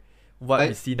construct what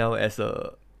we see now as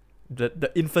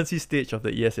the infancy stage of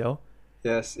the ESL.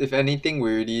 Yes, if anything,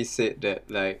 we already said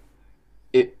that like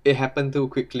it happened too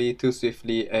quickly, too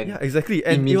swiftly, and Yeah, exactly.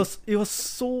 And imme- it was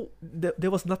so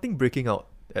there was nothing breaking out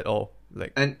at all.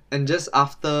 Like and just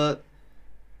after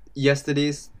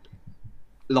yesterday's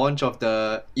launch of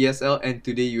the ESL, and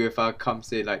today UEFA comes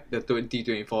say like the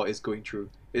 2024 is going through.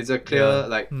 It's a clear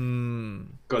like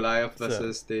Goliath So-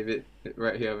 versus David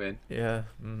right here, man. yeah.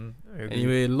 I agree.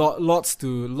 Anyway, lots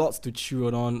to chew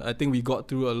on. I think we got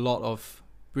through a lot of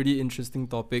pretty interesting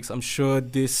topics. I'm sure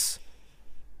this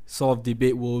sort of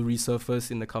debate will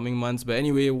resurface in the coming months. But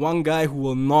anyway, one guy who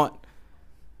will not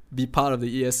be part of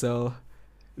the ESL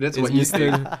That's is what you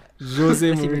think. Mr.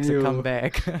 Jose He makes a Mourinho.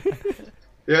 comeback.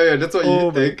 Yeah, that's what you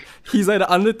man. think. He's like the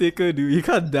Undertaker, dude. He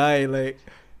can't die. Like,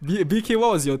 BK,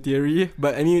 what was your theory?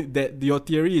 But I mean, that your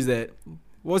theory is that,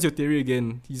 what was your theory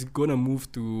again? He's gonna move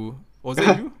to, was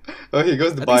it you? Oh, he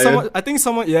goes to I think Bayern.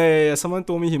 someone, someone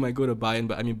told me he might go to Bayern,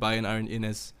 but I mean, Bayern aren't in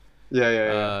as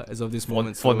as of this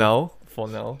moment. For so- now. For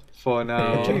now.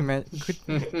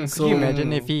 Could So, you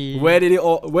imagine if he Where did it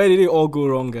all go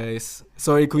wrong, guys?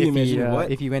 Sorry, could you if he, imagine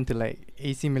what? if he went to like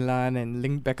AC Milan and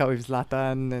linked back up with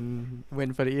Zlatan and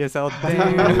went for the ESL?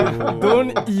 Damn.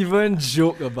 Don't even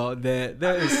joke about that.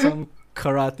 That is some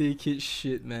Karate Kid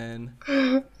shit, man.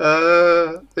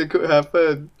 It could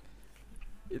happen.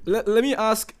 Let me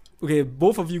ask. Okay,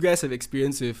 both of you guys have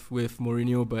experience with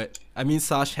Mourinho, but I mean,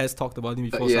 Sash has talked about him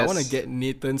before, so I want to Yes. get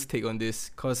Nathan's take on this,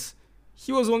 because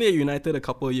he was only at United a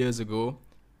couple of years ago.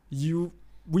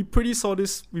 We pretty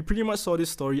much saw this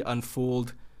story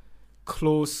unfold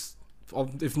close,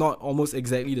 if not almost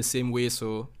exactly the same way.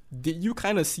 So did you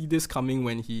kind of see this coming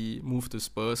when he moved to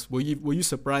Spurs? Were you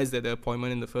surprised at the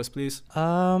appointment in the first place?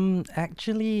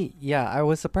 Actually, yeah, I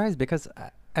was surprised because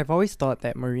I've always thought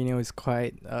that Mourinho is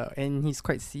quite, and he's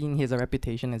quite seen, he has a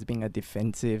reputation as being a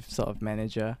defensive sort of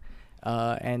manager.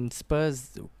 And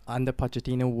Spurs under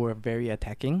Pochettino were very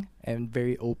attacking and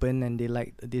very open, and they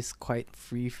liked this quite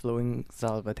free-flowing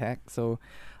style of attack. So,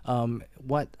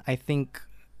 what I think,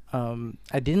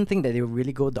 I didn't think that they would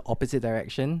really go the opposite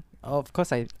direction. Of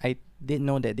course, I did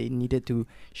know that they needed to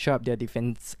show up their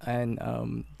defense and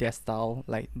their style.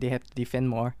 Like, they have to defend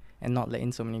more and not let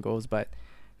in so many goals. But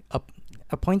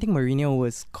appointing Mourinho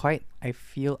was quite, I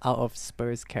feel, out of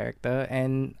Spurs' character,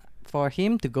 and for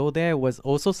him to go there was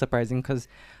also surprising because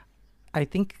I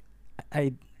think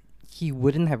he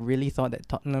wouldn't have really thought that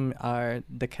Tottenham are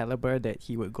the caliber that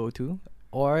he would go to,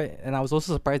 and I was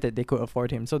also surprised that they could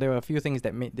afford him. So there were a few things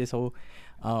that made this whole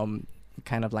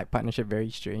kind of like partnership very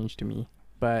strange to me.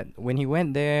 But when he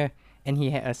went there and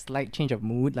he had a slight change of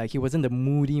mood, like he wasn't the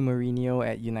moody Mourinho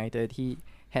at United. He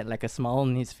had like a smile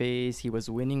on his face. He was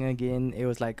winning again. It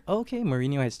was like, okay,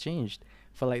 Mourinho has changed.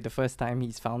 For like the first time,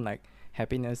 he's found like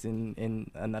happiness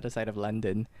in another side of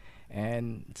London.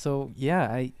 And so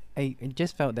yeah, I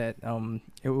just felt that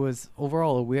it was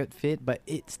overall a weird fit, but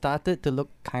it started to look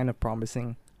kind of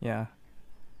promising. Yeah.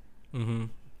 Mm-hmm.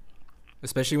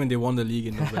 Especially when they won the league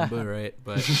in November, right?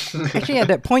 But actually, at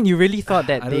that point, you really thought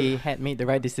that they had made the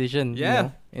right decision, Yeah.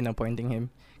 in appointing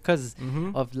him, because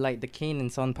of like the Kane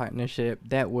and Son partnership.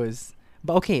 That was,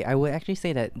 but okay, I would actually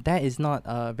say that is not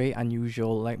very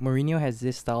unusual. Like Mourinho has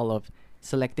this style of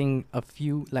selecting a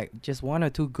few, like just one or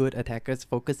two good attackers,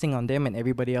 focusing on them, and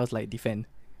everybody else like defend.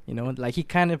 Like he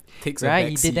kind of takes right. a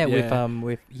He did that backseat,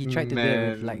 with he tried to do it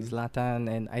with like Zlatan,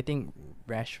 and I think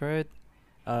Rashford.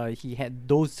 He had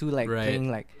those two like Right. playing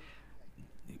like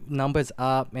numbers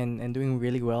up and doing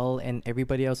really well, and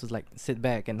everybody else was like sit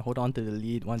back and hold on to the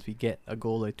lead once we get a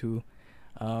goal or two.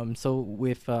 So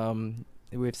with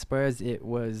Spurs it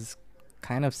was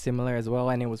kind of similar as well,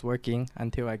 and it was working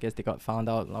until I guess they got found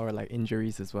out or like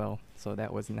injuries as well. So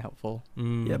that wasn't helpful.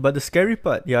 Yeah, but the scary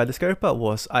part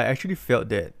was I actually felt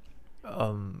that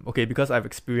okay, because I've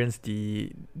experienced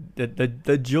the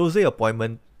Jose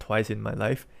appointment twice in my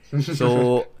life.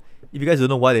 So if you guys don't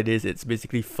know what it is, it's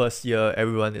basically first year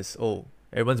everyone's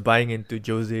buying into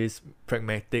Jose's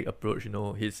pragmatic approach.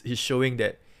 He's showing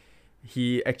that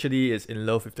he actually is in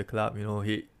love with the club.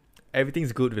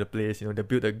 Everything's good with the players. They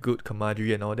built a good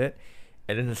camaraderie and all that.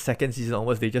 And then the second season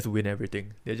onwards, they just win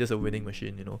everything. They're just a winning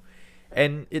machine.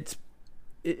 And it's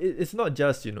not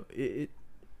just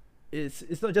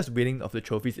it's not just winning of the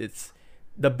trophies. It's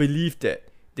the belief that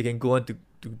they can go on to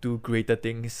do greater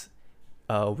things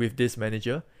with this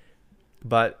manager.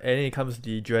 But and then it comes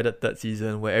the dreaded third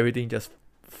season where everything just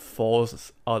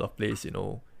falls out of place.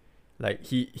 Like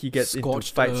he gets Scorched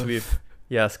into fights earth. with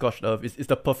scorched earth. It's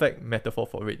the perfect metaphor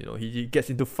for it. He gets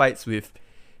into fights with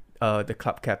the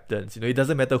club captains. It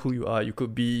doesn't matter who you are. You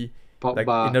could be Pogba.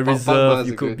 like in the reserve.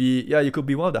 You could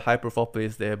be one of the high profile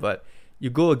players there, but you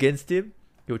go against him,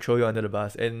 he'll throw you under the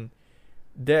bus. And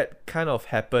that kind of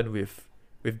happened with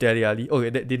Dele Alli. Okay,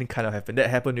 that didn't kind of happen. That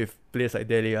happened with players like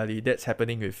Dele Alli. That's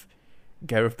happening with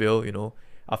Gareth Bale.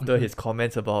 After his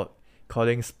comments about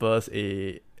calling Spurs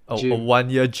a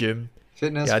 1-year gym.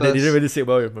 Fitness Yeah, first. they didn't really sit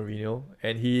well with Mourinho,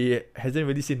 and he hasn't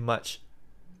really seen much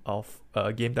of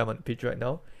game time on the pitch right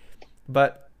now.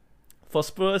 But for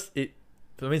Spurs,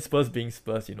 Spurs being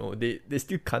Spurs, they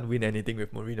still can't win anything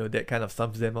with Mourinho. That kind of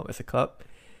sums them up as a club.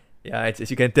 Yeah, as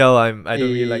you can tell, I don't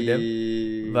really like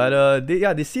them. But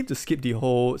they seem to skip the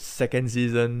whole second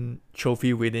season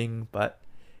trophy winning part,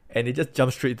 and they just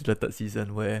jump straight to the third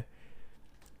season where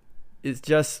it's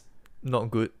just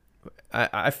not good.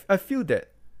 I feel that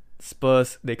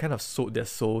Spurs, they kind of sold their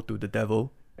soul to the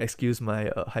devil. Excuse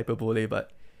my hyperbole,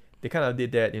 but they kind of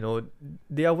did that.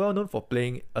 They are well known for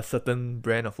playing a certain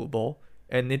brand of football,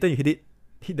 and Nathan, you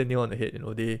hit the nail on the head.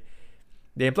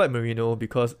 They employed Mourinho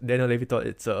because Daniel Levy thought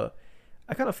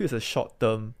I kind of feel it's a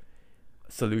short-term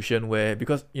solution where,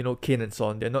 because Kane and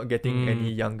Son, they're not getting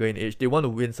any younger in age. They want to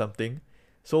win something.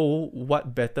 So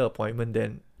what better appointment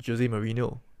than Jose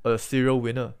Mourinho, a serial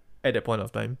winner at that point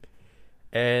of time?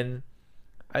 And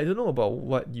I don't know about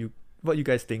what you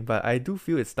guys think, but I do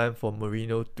feel it's time for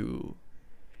Mourinho to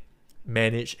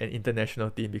manage an international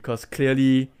team, because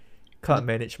clearly club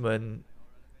management,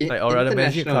 or rather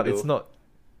managing a club, it's not.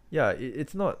 Yeah,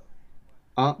 it's not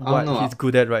what he's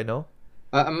good at right now.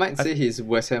 I might say he's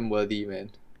West Ham worthy,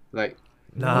 man. Like,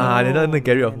 Nah, they're not in the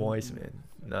Gary of Moyes, man.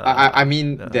 Nah, I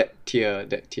mean nah. that tier.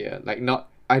 Like, not.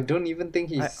 I don't even think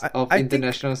he's of I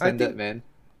international think- standard, man.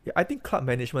 Yeah, I think club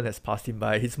management has passed him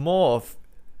by. He's more of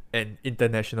an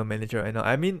international manager right now.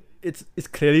 I mean, it's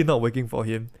clearly not working for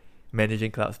him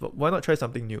managing clubs, but why not try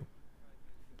something new?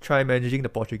 Try managing the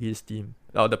Portuguese team,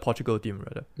 or the Portugal team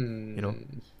rather.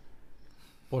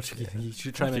 Portuguese. You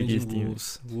should try Portuguese managing team.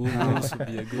 Wolves. Wolves would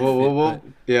be a good Whoa. fit.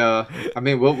 Yeah, I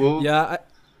mean, we'll. Yeah,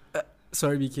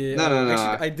 sorry, BK. No.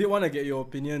 Actually, I did want to get your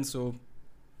opinion. So,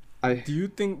 I do you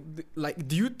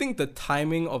think the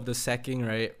timing of the sacking,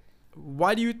 right?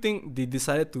 Why do you think they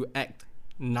decided to act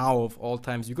now of all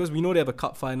times? Because we know they have a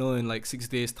cup final in like 6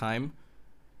 days' time,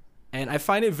 and I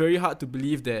find it very hard to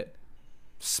believe that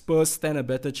Spurs stand a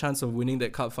better chance of winning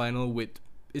that cup final with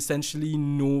essentially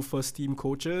no first team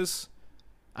coaches.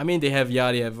 I mean, they have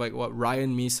like what,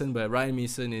 Ryan Mason, but Ryan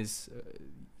Mason is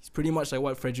he's pretty much like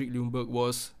what Frederick Ljungberg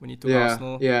was when he took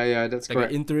Arsenal. Yeah, that's Like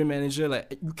correct. an interim manager.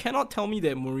 Like, you cannot tell me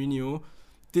that Mourinho,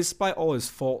 despite all his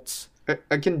faults,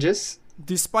 I can just.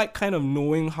 despite kind of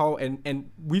knowing how, and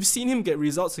we've seen him get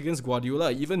results against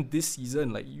Guardiola even this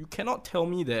season. Like, you cannot tell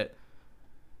me that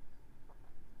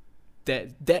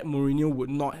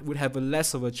Mourinho would have a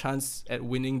less of a chance at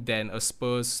winning than a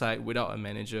Spurs side without a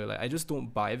manager. Like, I just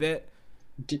don't buy that.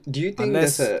 Do you think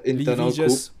Unless there's an internal Levy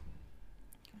coup?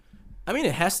 I mean,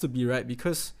 it has to be, right?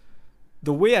 Because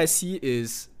the way I see it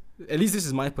is, at least this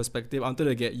is my perspective, I wanted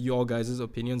to get your guys'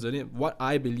 opinions on it. What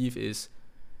I believe is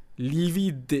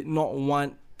Levy did not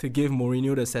want to give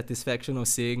Mourinho the satisfaction of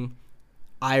saying,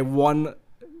 I won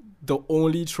the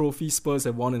only trophy Spurs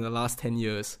have won in the last 10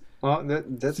 years. Oh,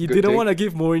 that's He good didn't take. want to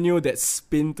give Mourinho that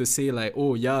spin to say like,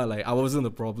 oh yeah, like I wasn't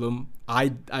the problem.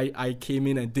 I came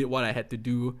in and did what I had to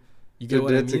do. You get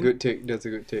what I mean? That's a good take. That's a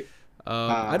good take.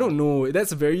 I don't know.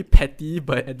 That's very petty,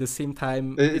 but at the same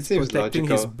time, It it's seems protecting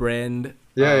his logical. brand.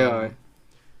 Yeah.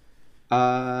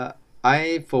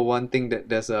 I for one think that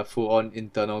there's a full-on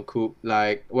internal coup,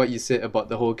 like what you said about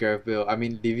the whole Gareth Bale. I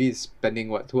mean, Levy is spending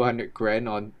what 200 grand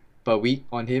on per week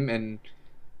on him, and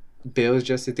Bale's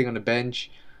just sitting on the bench.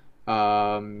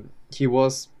 He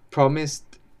was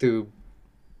promised to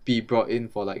be brought in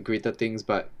for like greater things,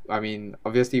 but I mean,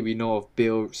 obviously we know of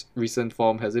Bale's recent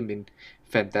form hasn't been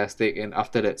fantastic, and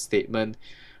after that statement,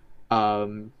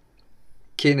 Kane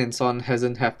and Son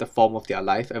hasn't had the form of their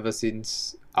life ever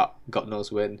since God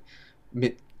knows when,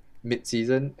 mid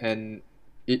season, and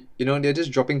they're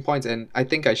just dropping points. And I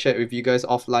think I shared with you guys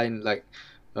offline, like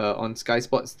on Sky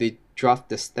Sports, they draft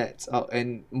the stats out,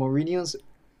 and Mourinho's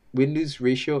win-lose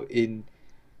ratio in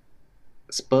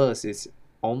Spurs is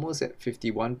almost at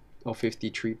 51 or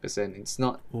 53%. It's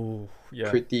not Oh, yeah.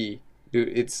 pretty, dude.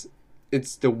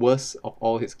 It's the worst of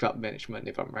all his club management,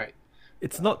 if I'm right.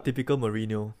 It's not typical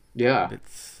Mourinho. Yeah,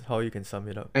 That's how you can sum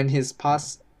it up. and his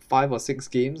past 5 or 6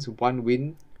 games, 1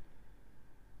 win,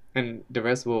 and the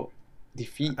rest were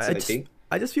defeats. I think.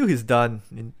 I just feel he's done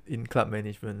in club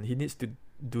management. He needs to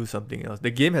do something else. The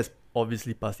game has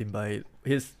obviously passed him by.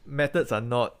 His methods are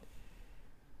not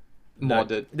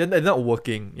Modern. They're not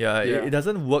working. Yeah, Yeah. It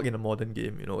doesn't work in a modern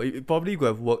game. It probably could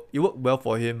have worked. It worked well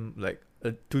for him like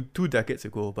two decades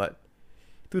ago, but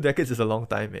 2 decades is a long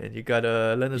time, man. You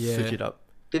gotta learn to switch Yeah. it up.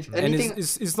 If And anything,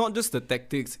 it's not just the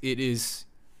tactics. It is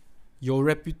your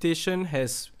reputation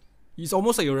has. It's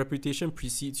almost like your reputation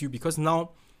precedes you, because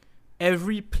now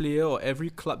every player or every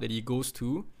club that he goes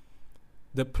to,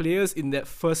 the players in that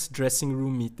first dressing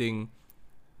room meeting,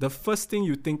 the first thing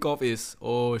you think of is,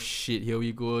 oh shit, here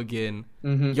we go again.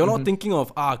 You're not thinking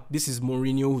of, this is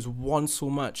Mourinho who's won so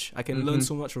much. I can learn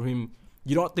so much from him.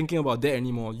 You're not thinking about that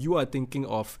anymore. You are thinking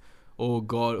of, oh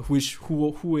god,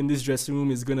 who in this dressing room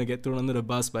is gonna get thrown under the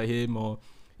bus by him, or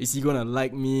is he gonna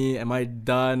like me? Am I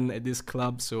done at this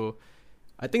club? So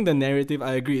I think the narrative,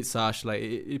 I agree with Sash. Like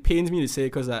it pains me to say,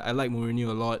 because I like Mourinho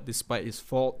a lot despite his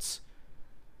faults.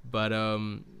 But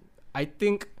I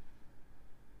think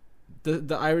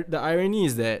the irony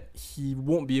is that he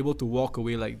won't be able to walk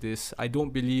away like this. I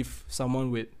don't believe someone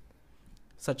with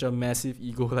such a massive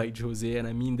ego like Jose, and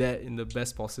I mean that in the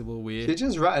best possible way. he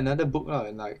just write another book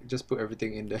and like just put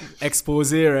everything in there.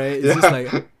 Expose, right? It's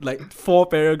just like 4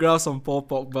 paragraphs on Paul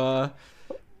Pogba.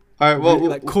 Alright, well,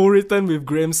 Like co-written with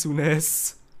Graham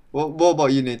Souness. what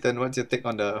about you, Nathan? What's your take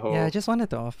on the whole? Yeah, I just wanted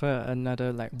to offer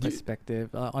another perspective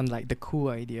on like the cool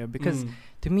idea, because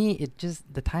to me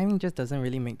the timing just doesn't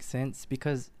really make sense,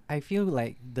 because I feel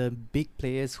like the big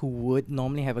players who would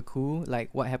normally have a coup, like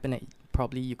what happened at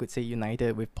probably you could say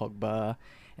United with Pogba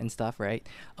and stuff, right?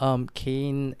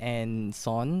 Kane and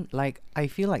Son, like I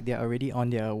feel like they're already on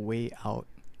their way out.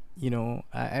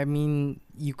 I mean,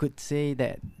 you could say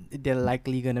that they're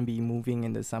likely gonna be moving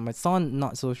in the summer. Son,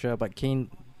 not so sure, but Kane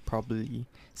probably.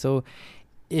 So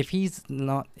if he's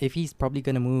probably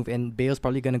gonna move and Bale's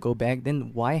probably gonna go back,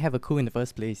 then why have a coup in the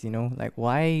first place? Like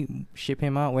why ship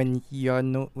him out when you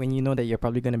know that you're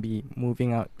probably gonna be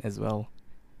moving out as well?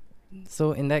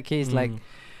 So in that case, like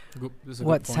This is a good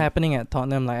what's point. happening at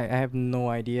Tottenham, like I have no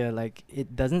idea. Like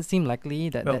it doesn't seem likely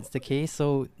that Well- that's the case.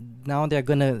 So now they're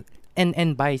gonna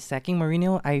and by sacking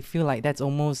Mourinho, I feel like that's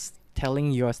almost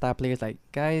telling your star players like,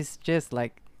 guys, just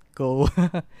like go.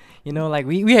 You know, like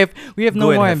we have Go no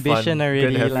and more have fun. ambition Go and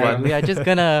already. have Like fun. we are just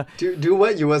gonna Do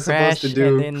what you were crash supposed to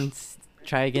do. and then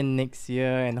try again next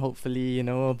year, and hopefully, you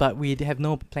know. But we have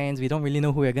no plans. We don't really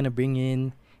know who we're gonna bring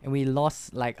in, and we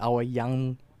lost like our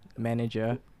young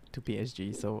manager to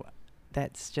PSG. So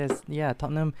that's just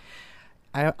Tottenham.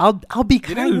 I'll be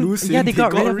They kind. didn't lose Yeah, him, they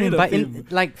got rid of him. But him. in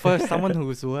like for someone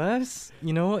who's worse,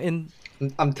 you know, in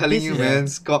I'm telling This you, is- man,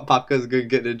 Scott Parker's gonna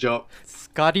get the job.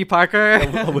 Scotty Parker.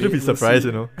 I wouldn't be We'll surprised, see.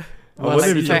 you know. I Well,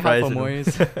 wouldn't like be try hard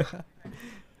surprised, for you know. Moyes.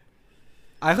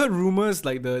 I heard rumors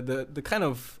like the kind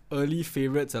of early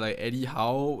favorites are like Eddie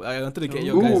Howe. I wanted to get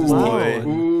your Ooh. guys' take Wow. on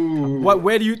Ooh.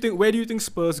 where do you think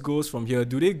Spurs goes from here?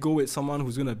 Do they go with someone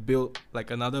who's gonna build like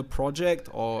another project,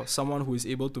 or someone who is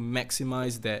able to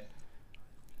maximize that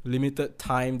limited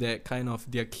time that kind of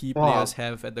their key Wow. players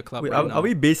have at the club Wait, right are, now? are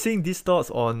we basing these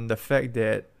thoughts on the fact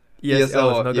that ESL is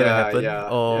ESL, not gonna yeah, happen, yeah,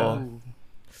 or yeah. Ooh.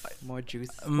 More juice.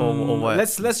 or what?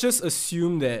 Let's just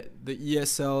assume that the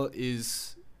ESL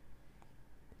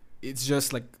it's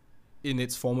just like in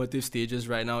its formative stages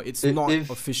right now. It's If- not if-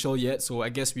 official yet, so I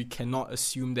guess we cannot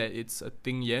assume that it's a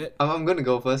thing yet. I'm gonna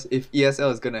go first. If ESL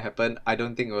is gonna happen, I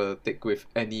don't think we'll take with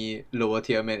any lower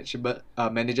tier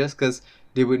managers, because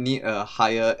they would need a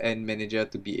higher end manager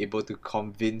to be able to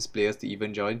convince players to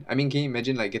even join. I mean, can you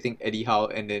imagine like getting Eddie Howe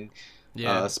and then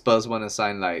Spurs want to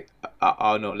sign like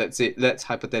I don't know. Let's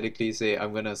hypothetically say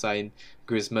I'm gonna sign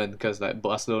Griezmann because like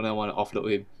Barcelona want to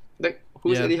offload him. Like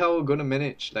who's Yeah. Eddie Howe gonna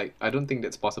manage? Like I don't think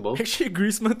that's possible. Actually,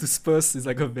 Griezmann to Spurs is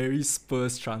like a very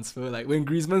Spurs transfer. Like when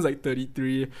Griezmann's like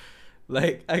 33,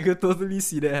 like I could totally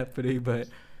see that happening. But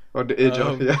On the edge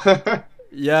of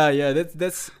yeah,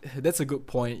 that's a good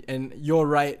point. And you're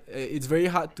right. It's very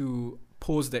hard to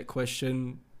pose that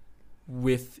question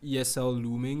with ESL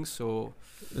looming. So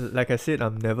like I said,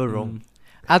 I'm never wrong.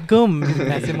 I'd go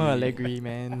Massimo Allegri,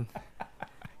 man.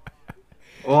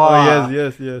 Wow. Oh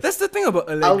yes. that's the thing about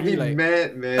I'll Allegri. be Like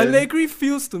mad, man. Allegri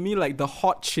feels to me like the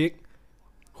hot chick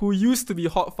who used to be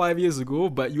hot 5 years ago,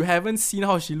 but you haven't seen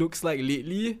how she looks like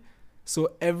lately.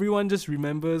 So everyone just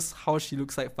remembers how she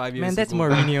looks like 5 years Man, that's ago.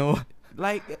 Mourinho.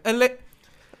 Like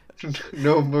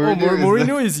No, Mourinho,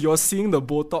 Mourinho is you're seeing the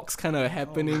Botox kind of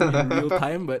happening in real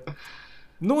time, but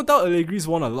no doubt Allegri's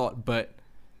won a lot, but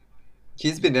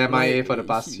he's been MIA like, for the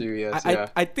past few years.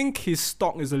 I think his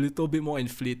stock is a little bit more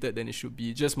inflated than it should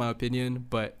be, just my opinion.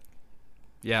 But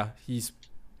yeah,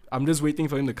 I'm just waiting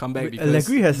for him to come back Wait, because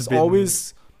Allegri has he's been-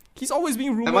 always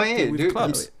been rumored MIA, with dude.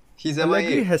 clubs. He's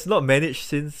Allegri MIA. has not managed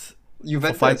since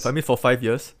Juventus. for 5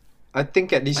 years. I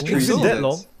think at least I 3 think so. seasons. That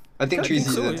long? I think I 3 think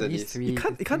so, seasons yeah. at He's least. three.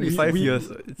 It can't be We- 5 we- years.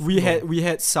 It's We long.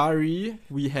 had Sarri,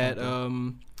 we had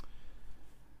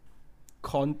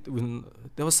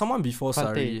there was someone before Conte.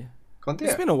 Sarri. Conte.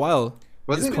 It's been a while.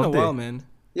 Was It's it been Conte? a while, man.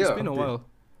 Yeah, It's been a Conte. while.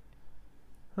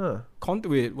 Huh. Conte,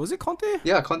 wait, was it Conte?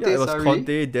 Yeah, Conte, Yeah, it was Sarri,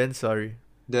 Conte, then Sarri.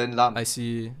 then Lam. I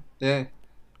see. Yeah.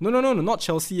 No, not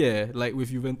Chelsea. Like with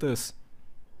Juventus.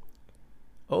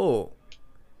 Oh.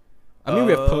 I mean,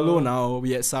 we have Uh, Pirlo now.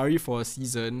 We had Sarri for a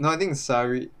season. No, I think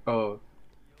Sarri. Oh,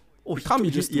 Oh, It can't be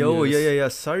just 2 Oh, years. yeah.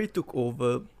 Sarri took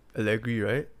over Allegri,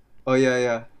 right? oh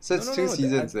yeah. So it's No, 2 I'm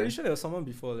seasons pretty then. sure there was someone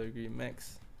before Allegri,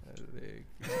 Max.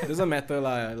 Doesn't matter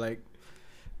lah. Like,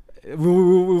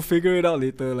 we'll figure it out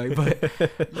later. Like,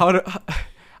 but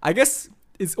I guess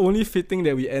it's only fitting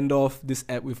that we end off this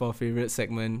app with our favorite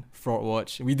segment, Fraud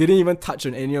Watch. We didn't even touch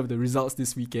on any of the results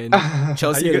this weekend.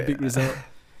 Chelsea Are had you a big result.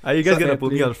 Are you guys Fair gonna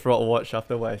put me play. on fraud watch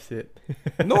after what I said?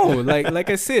 No, like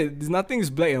I said, there's nothing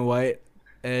is black and white,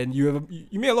 and you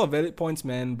made a lot of valid points,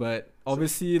 man. But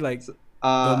obviously, like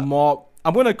the mob,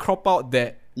 I'm gonna crop out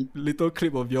that little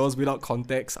clip of yours without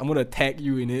context. I'm gonna tag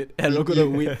you in it, and I'm gonna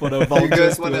wait for the you vultures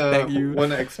guys to attack you.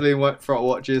 wanna explain what fraud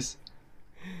watch is?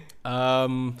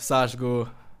 Sash, go.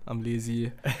 I'm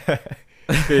lazy.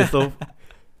 Okay, so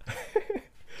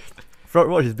fraud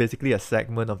watch is basically a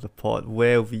segment of the pod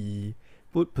where we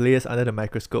put players under the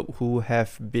microscope who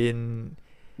have been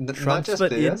Not just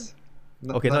transferred in. players.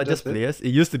 Not just players. It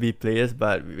used to be players,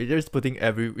 but we're just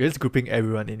we're just grouping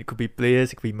everyone in. It could be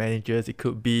players, it could be managers, it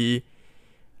could be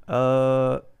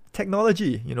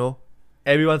technology,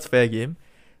 everyone's fair game.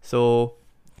 So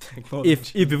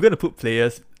if we're gonna put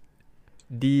players,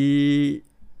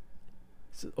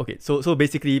 so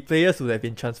basically players who have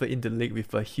been transferred into the league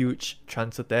with a huge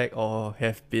transfer tag or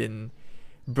have been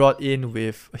brought in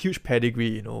with a huge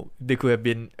pedigree, they could have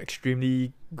been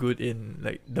extremely good in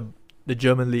like the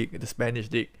German league, the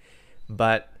Spanish league,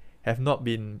 but have not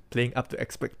been playing up to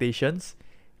expectations,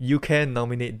 you can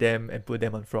nominate them and put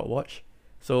them on Fraud Watch.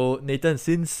 So Nathan,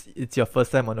 since it's your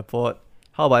first time on the pod,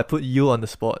 how about I put you on the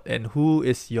spot, and who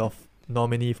is your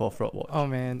nominee for Fraud Watch? Oh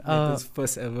man. Nathan's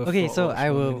first ever. Okay, Fraud so Watch I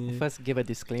will nominee. first give a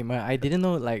disclaimer. I didn't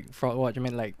know like Fraud Watch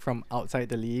meant like from outside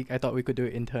the league. I thought we could do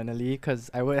it internally because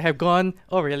I would have gone.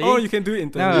 Oh really? Oh, you can do it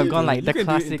internally. Now I've gone too. like You the can do it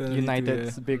classic internally too,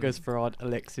 United's yeah. biggest fraud,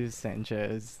 Alexis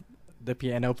Sanchez, the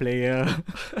piano player.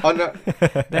 Oh no,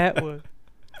 That was.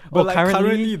 But like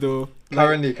currently though.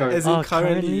 currently. As in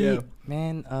currently, yeah.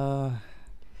 Man,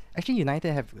 actually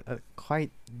United have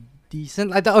quite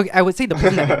decent. Okay, I would say the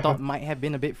person that I thought might have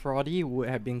been a bit fraudy would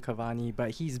have been Cavani,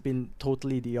 but he's been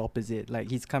totally the opposite. Like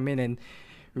he's come in and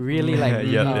really like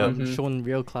shown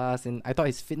real class, and I thought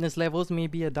his fitness levels may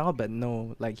be a doubt, but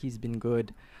no, like he's been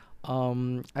good.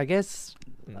 I guess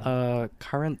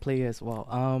current players. Well,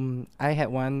 I had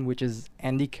one which is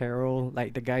Andy Carroll.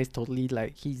 Like the guy's totally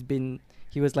like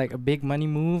he was like a big money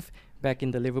move back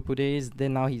in the Liverpool days.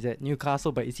 Then now he's at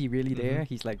Newcastle, but is he really there?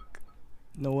 He's like,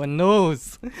 no one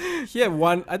knows. He had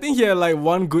like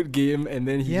one good game and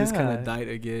then he just kind Yeah. of died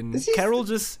again. Is he- Carroll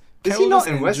just. Is Carroll he not just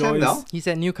in West Ham enjoys- now? He's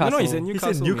at Newcastle. No, he's at He's Newcastle.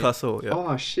 in mate. Newcastle, yeah.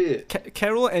 Oh shit!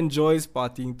 Carroll enjoys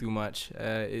partying too much.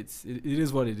 It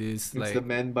is what it is. It's like, the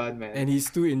man bun, man. and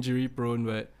he's too injury prone.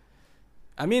 But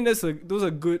I mean, those are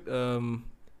good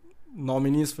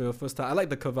nominees for your first time. I like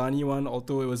the Cavani one,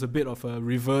 although it was a bit of a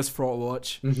reverse Fraud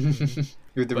Watch.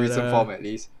 With the But, recent form, at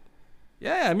least.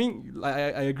 Yeah, I mean, like,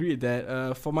 I agree with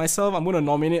that. For myself, I'm gonna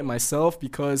nominate myself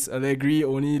because Allegri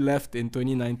only left in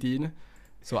 2019,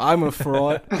 so I'm a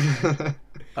fraud.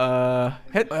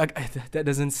 That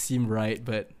doesn't seem right,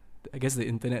 but I guess the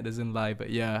internet doesn't lie. But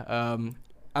yeah,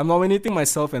 I'm nominating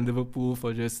myself and Liverpool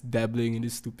for just dabbling in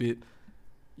this stupid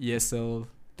ESL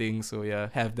thing. So yeah,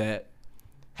 have that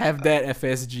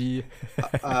FSG.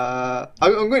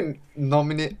 I'm going to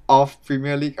nominate off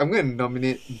Premier League. I'm going to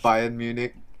nominate Bayern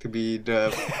Munich to be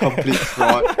the complete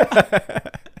fraud.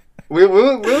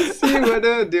 We'll see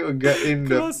whether they will get in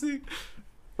the. Classic.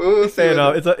 We'll see Fair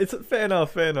whether- enough. It's fair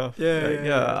enough. Fair enough. Yeah, Like,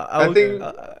 yeah. I think-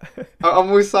 I'm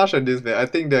with Sash on this, man. I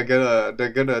think they're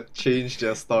gonna change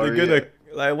their story. they're gonna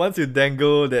like once you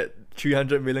dangle that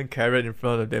 300 million carrot in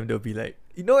front of them, they'll be like,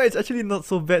 it's actually not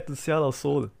so bad to sell our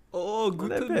soul. Oh, Not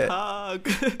that guten bad.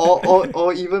 Tag.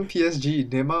 or even PSG.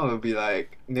 Neymar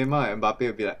and Mbappe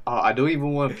will be like, oh, I don't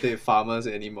even want to play farmers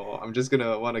anymore. I'm just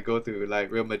gonna want to go to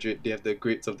like Real Madrid. They have the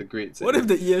greats of the greats. What if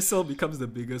the ESL becomes the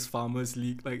biggest farmers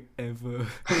league like ever?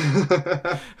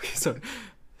 Okay, sorry,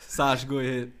 Sash, go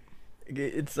ahead. Okay,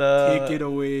 it's Take it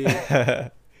away.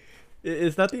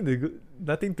 It's nothing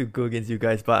to go against you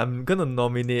guys, but I'm gonna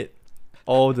nominate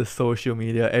all the social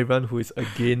media, everyone who is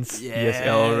against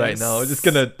ESL right now. Just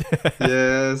gonna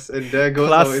Yes, and there goes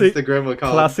Classic- our Instagram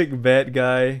account. classic bad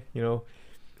guy, I'm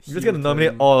just gonna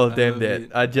nominate all of them that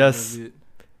are just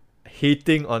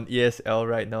hating on ESL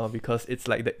right now because it's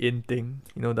like the in thing,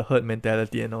 the herd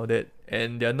mentality and all that,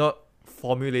 and they're not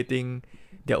formulating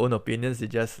their own opinions. They're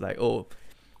just like, oh,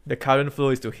 the current flow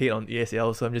is to hate on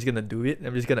ESL, so I'm just gonna do it.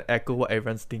 I'm just gonna echo what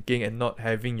everyone's thinking and not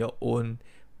having your own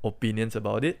opinions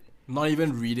about it. Not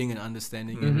even reading and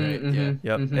understanding Mhm, it, right? mhm.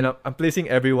 Yep. Mhm. And I'm placing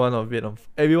every one of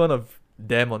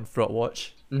them on Fraud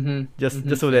Watch. Mm-hmm. Just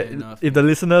so Fair that enough, if the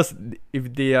listeners,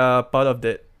 if they are part of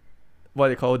that, what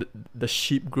they call the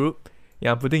sheep group,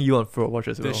 I'm putting you on Fraud Watch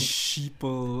as The well.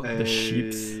 sheeple. The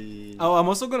sheeps. Oh, I'm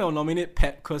also gonna nominate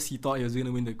Pep because he thought he was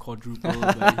gonna win the quadruple,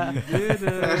 but he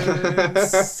didn't.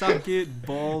 Suck it,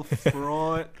 ball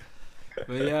fraud.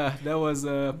 But yeah, that was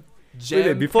a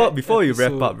Wait, before you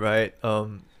wrap episode. up, right?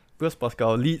 Because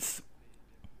Pascal, Leeds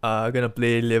are gonna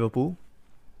play Liverpool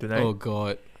tonight. Oh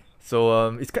god.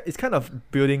 So it's kind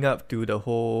of building up to the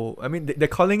whole. I mean, they're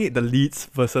calling it the Leeds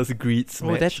versus Greets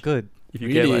Oh, match. that's good. If you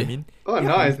get what I Really? mean. Oh, Yeah.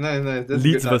 nice. That's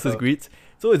Leeds good versus title. Greets.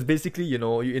 So it's basically, you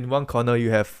in one corner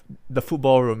you have the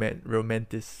football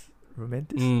romantis,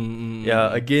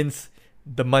 yeah, against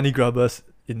the money grubbers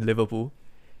in Liverpool.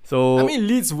 So I mean,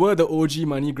 Leeds were the OG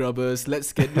money grubbers.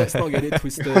 Let's not get it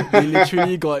twisted. They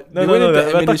literally got no, they went into we're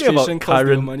talking administration about 'cause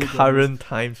they were money current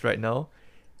times right now.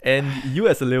 And you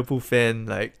as a Liverpool fan,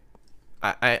 like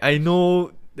I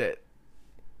know that,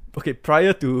 okay,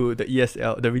 prior to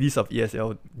the release of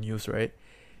ESL news, right?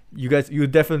 You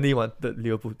definitely wanted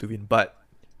Liverpool to win, but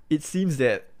it seems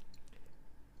that,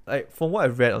 like, from what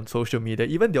I've read on social media,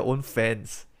 even their own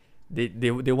fans,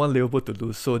 they want Liverpool to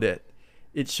lose so that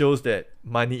it shows that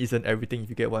money isn't everything, if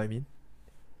you get what I mean.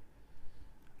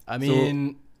 I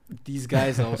mean, these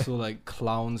guys are also like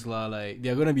clowns lah. Like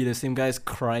they're gonna be the same guys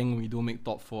crying when we don't make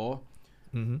top 4.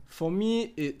 Mm-hmm. For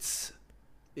me, it's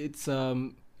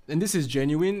and this is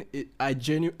genuine. I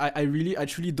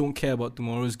truly don't care about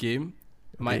tomorrow's game.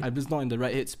 Okay. I'm just not in the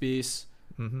right headspace.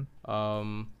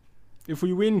 Mm-hmm. If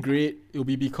we win, great. It'll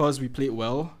be because we played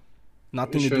well.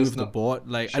 Nothing to Sure do it's with the not- board.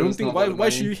 Like, I sure don't it's think not about why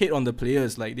the should you money. hate on the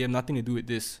players? Like, they have nothing to do with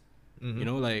this. Mm-hmm. You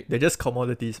know, like, They're just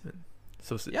commodities, man.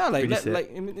 So yeah, like pretty let,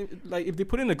 sad. like if they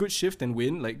put in a good shift and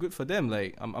win, like, good for them.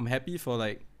 Like, I'm happy for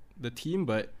like the team,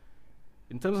 but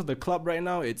in terms of the club right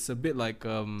now, it's a bit like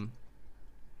a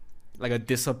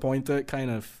disappointed kind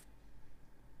of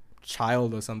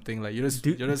child or something. Like, you're just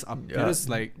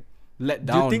like let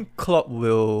Do you down. think Klopp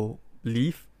will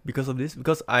leave because of this?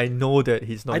 Because I know that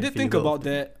he's not. I in did think favour of about the-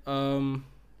 that.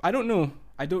 I don't know.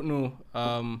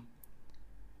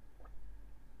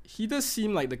 He does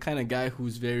seem like the kind of guy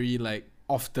who's very like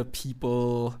off the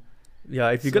people. Yeah,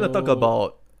 if you're gonna talk So-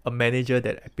 about a manager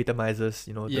that epitomizes,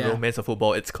 the Yeah. romance of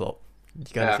football, it's Klopp. You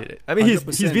gotta Yeah. say that. I mean, he's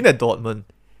 100%. been at Dortmund.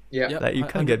 Yeah. Yep, Like, you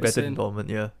can't get better than 100%. Dortmund.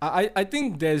 Yeah. I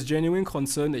think there's genuine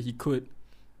concern that he could,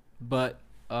 but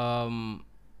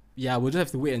yeah, we'll just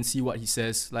have to wait and see what he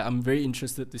says. Like, I'm very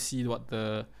interested to see what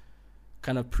the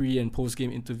kind of pre and post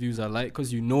game interviews are like,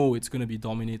 because it's gonna be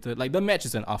dominated. Like, the match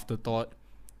is an afterthought.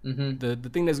 Mm-hmm. The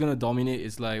thing that's gonna dominate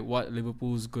is like what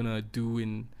Liverpool's gonna do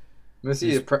in. We'll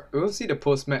see the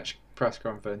post-match press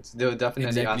conference. They'll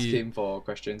definitely ask Exactly. him for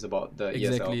questions about the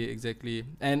ESL. Exactly.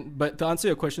 But to answer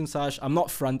your question, Sash, I'm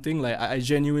not fronting. Like, I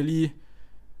genuinely,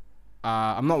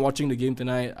 I'm not watching the game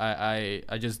tonight.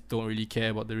 I just don't really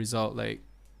care about the result. Like,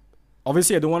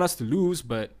 obviously I don't want us to lose,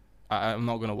 but I'm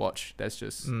not gonna watch. That's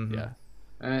just Mhm. yeah.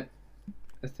 Alright,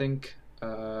 I think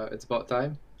it's about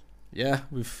time. Yeah,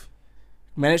 we've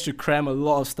managed to cram a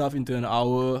lot of stuff into an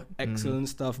hour. Excellent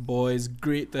stuff, boys.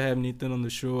 Great to have Nathan on the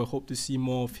show. I hope to see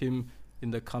more of him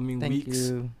in the coming Thank weeks.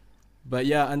 you. But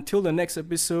yeah, until the next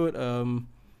episode,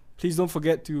 please don't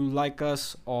forget to like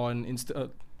us on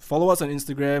follow us on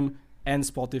Instagram and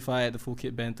Spotify at the Full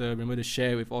Kit Banter. Remember to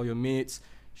share it with all your mates,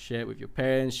 share it with your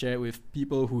parents, share it with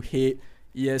people who hate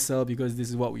ESL, because this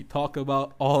is what we talk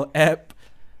about all app.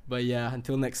 But yeah,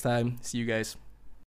 until next time, see you guys.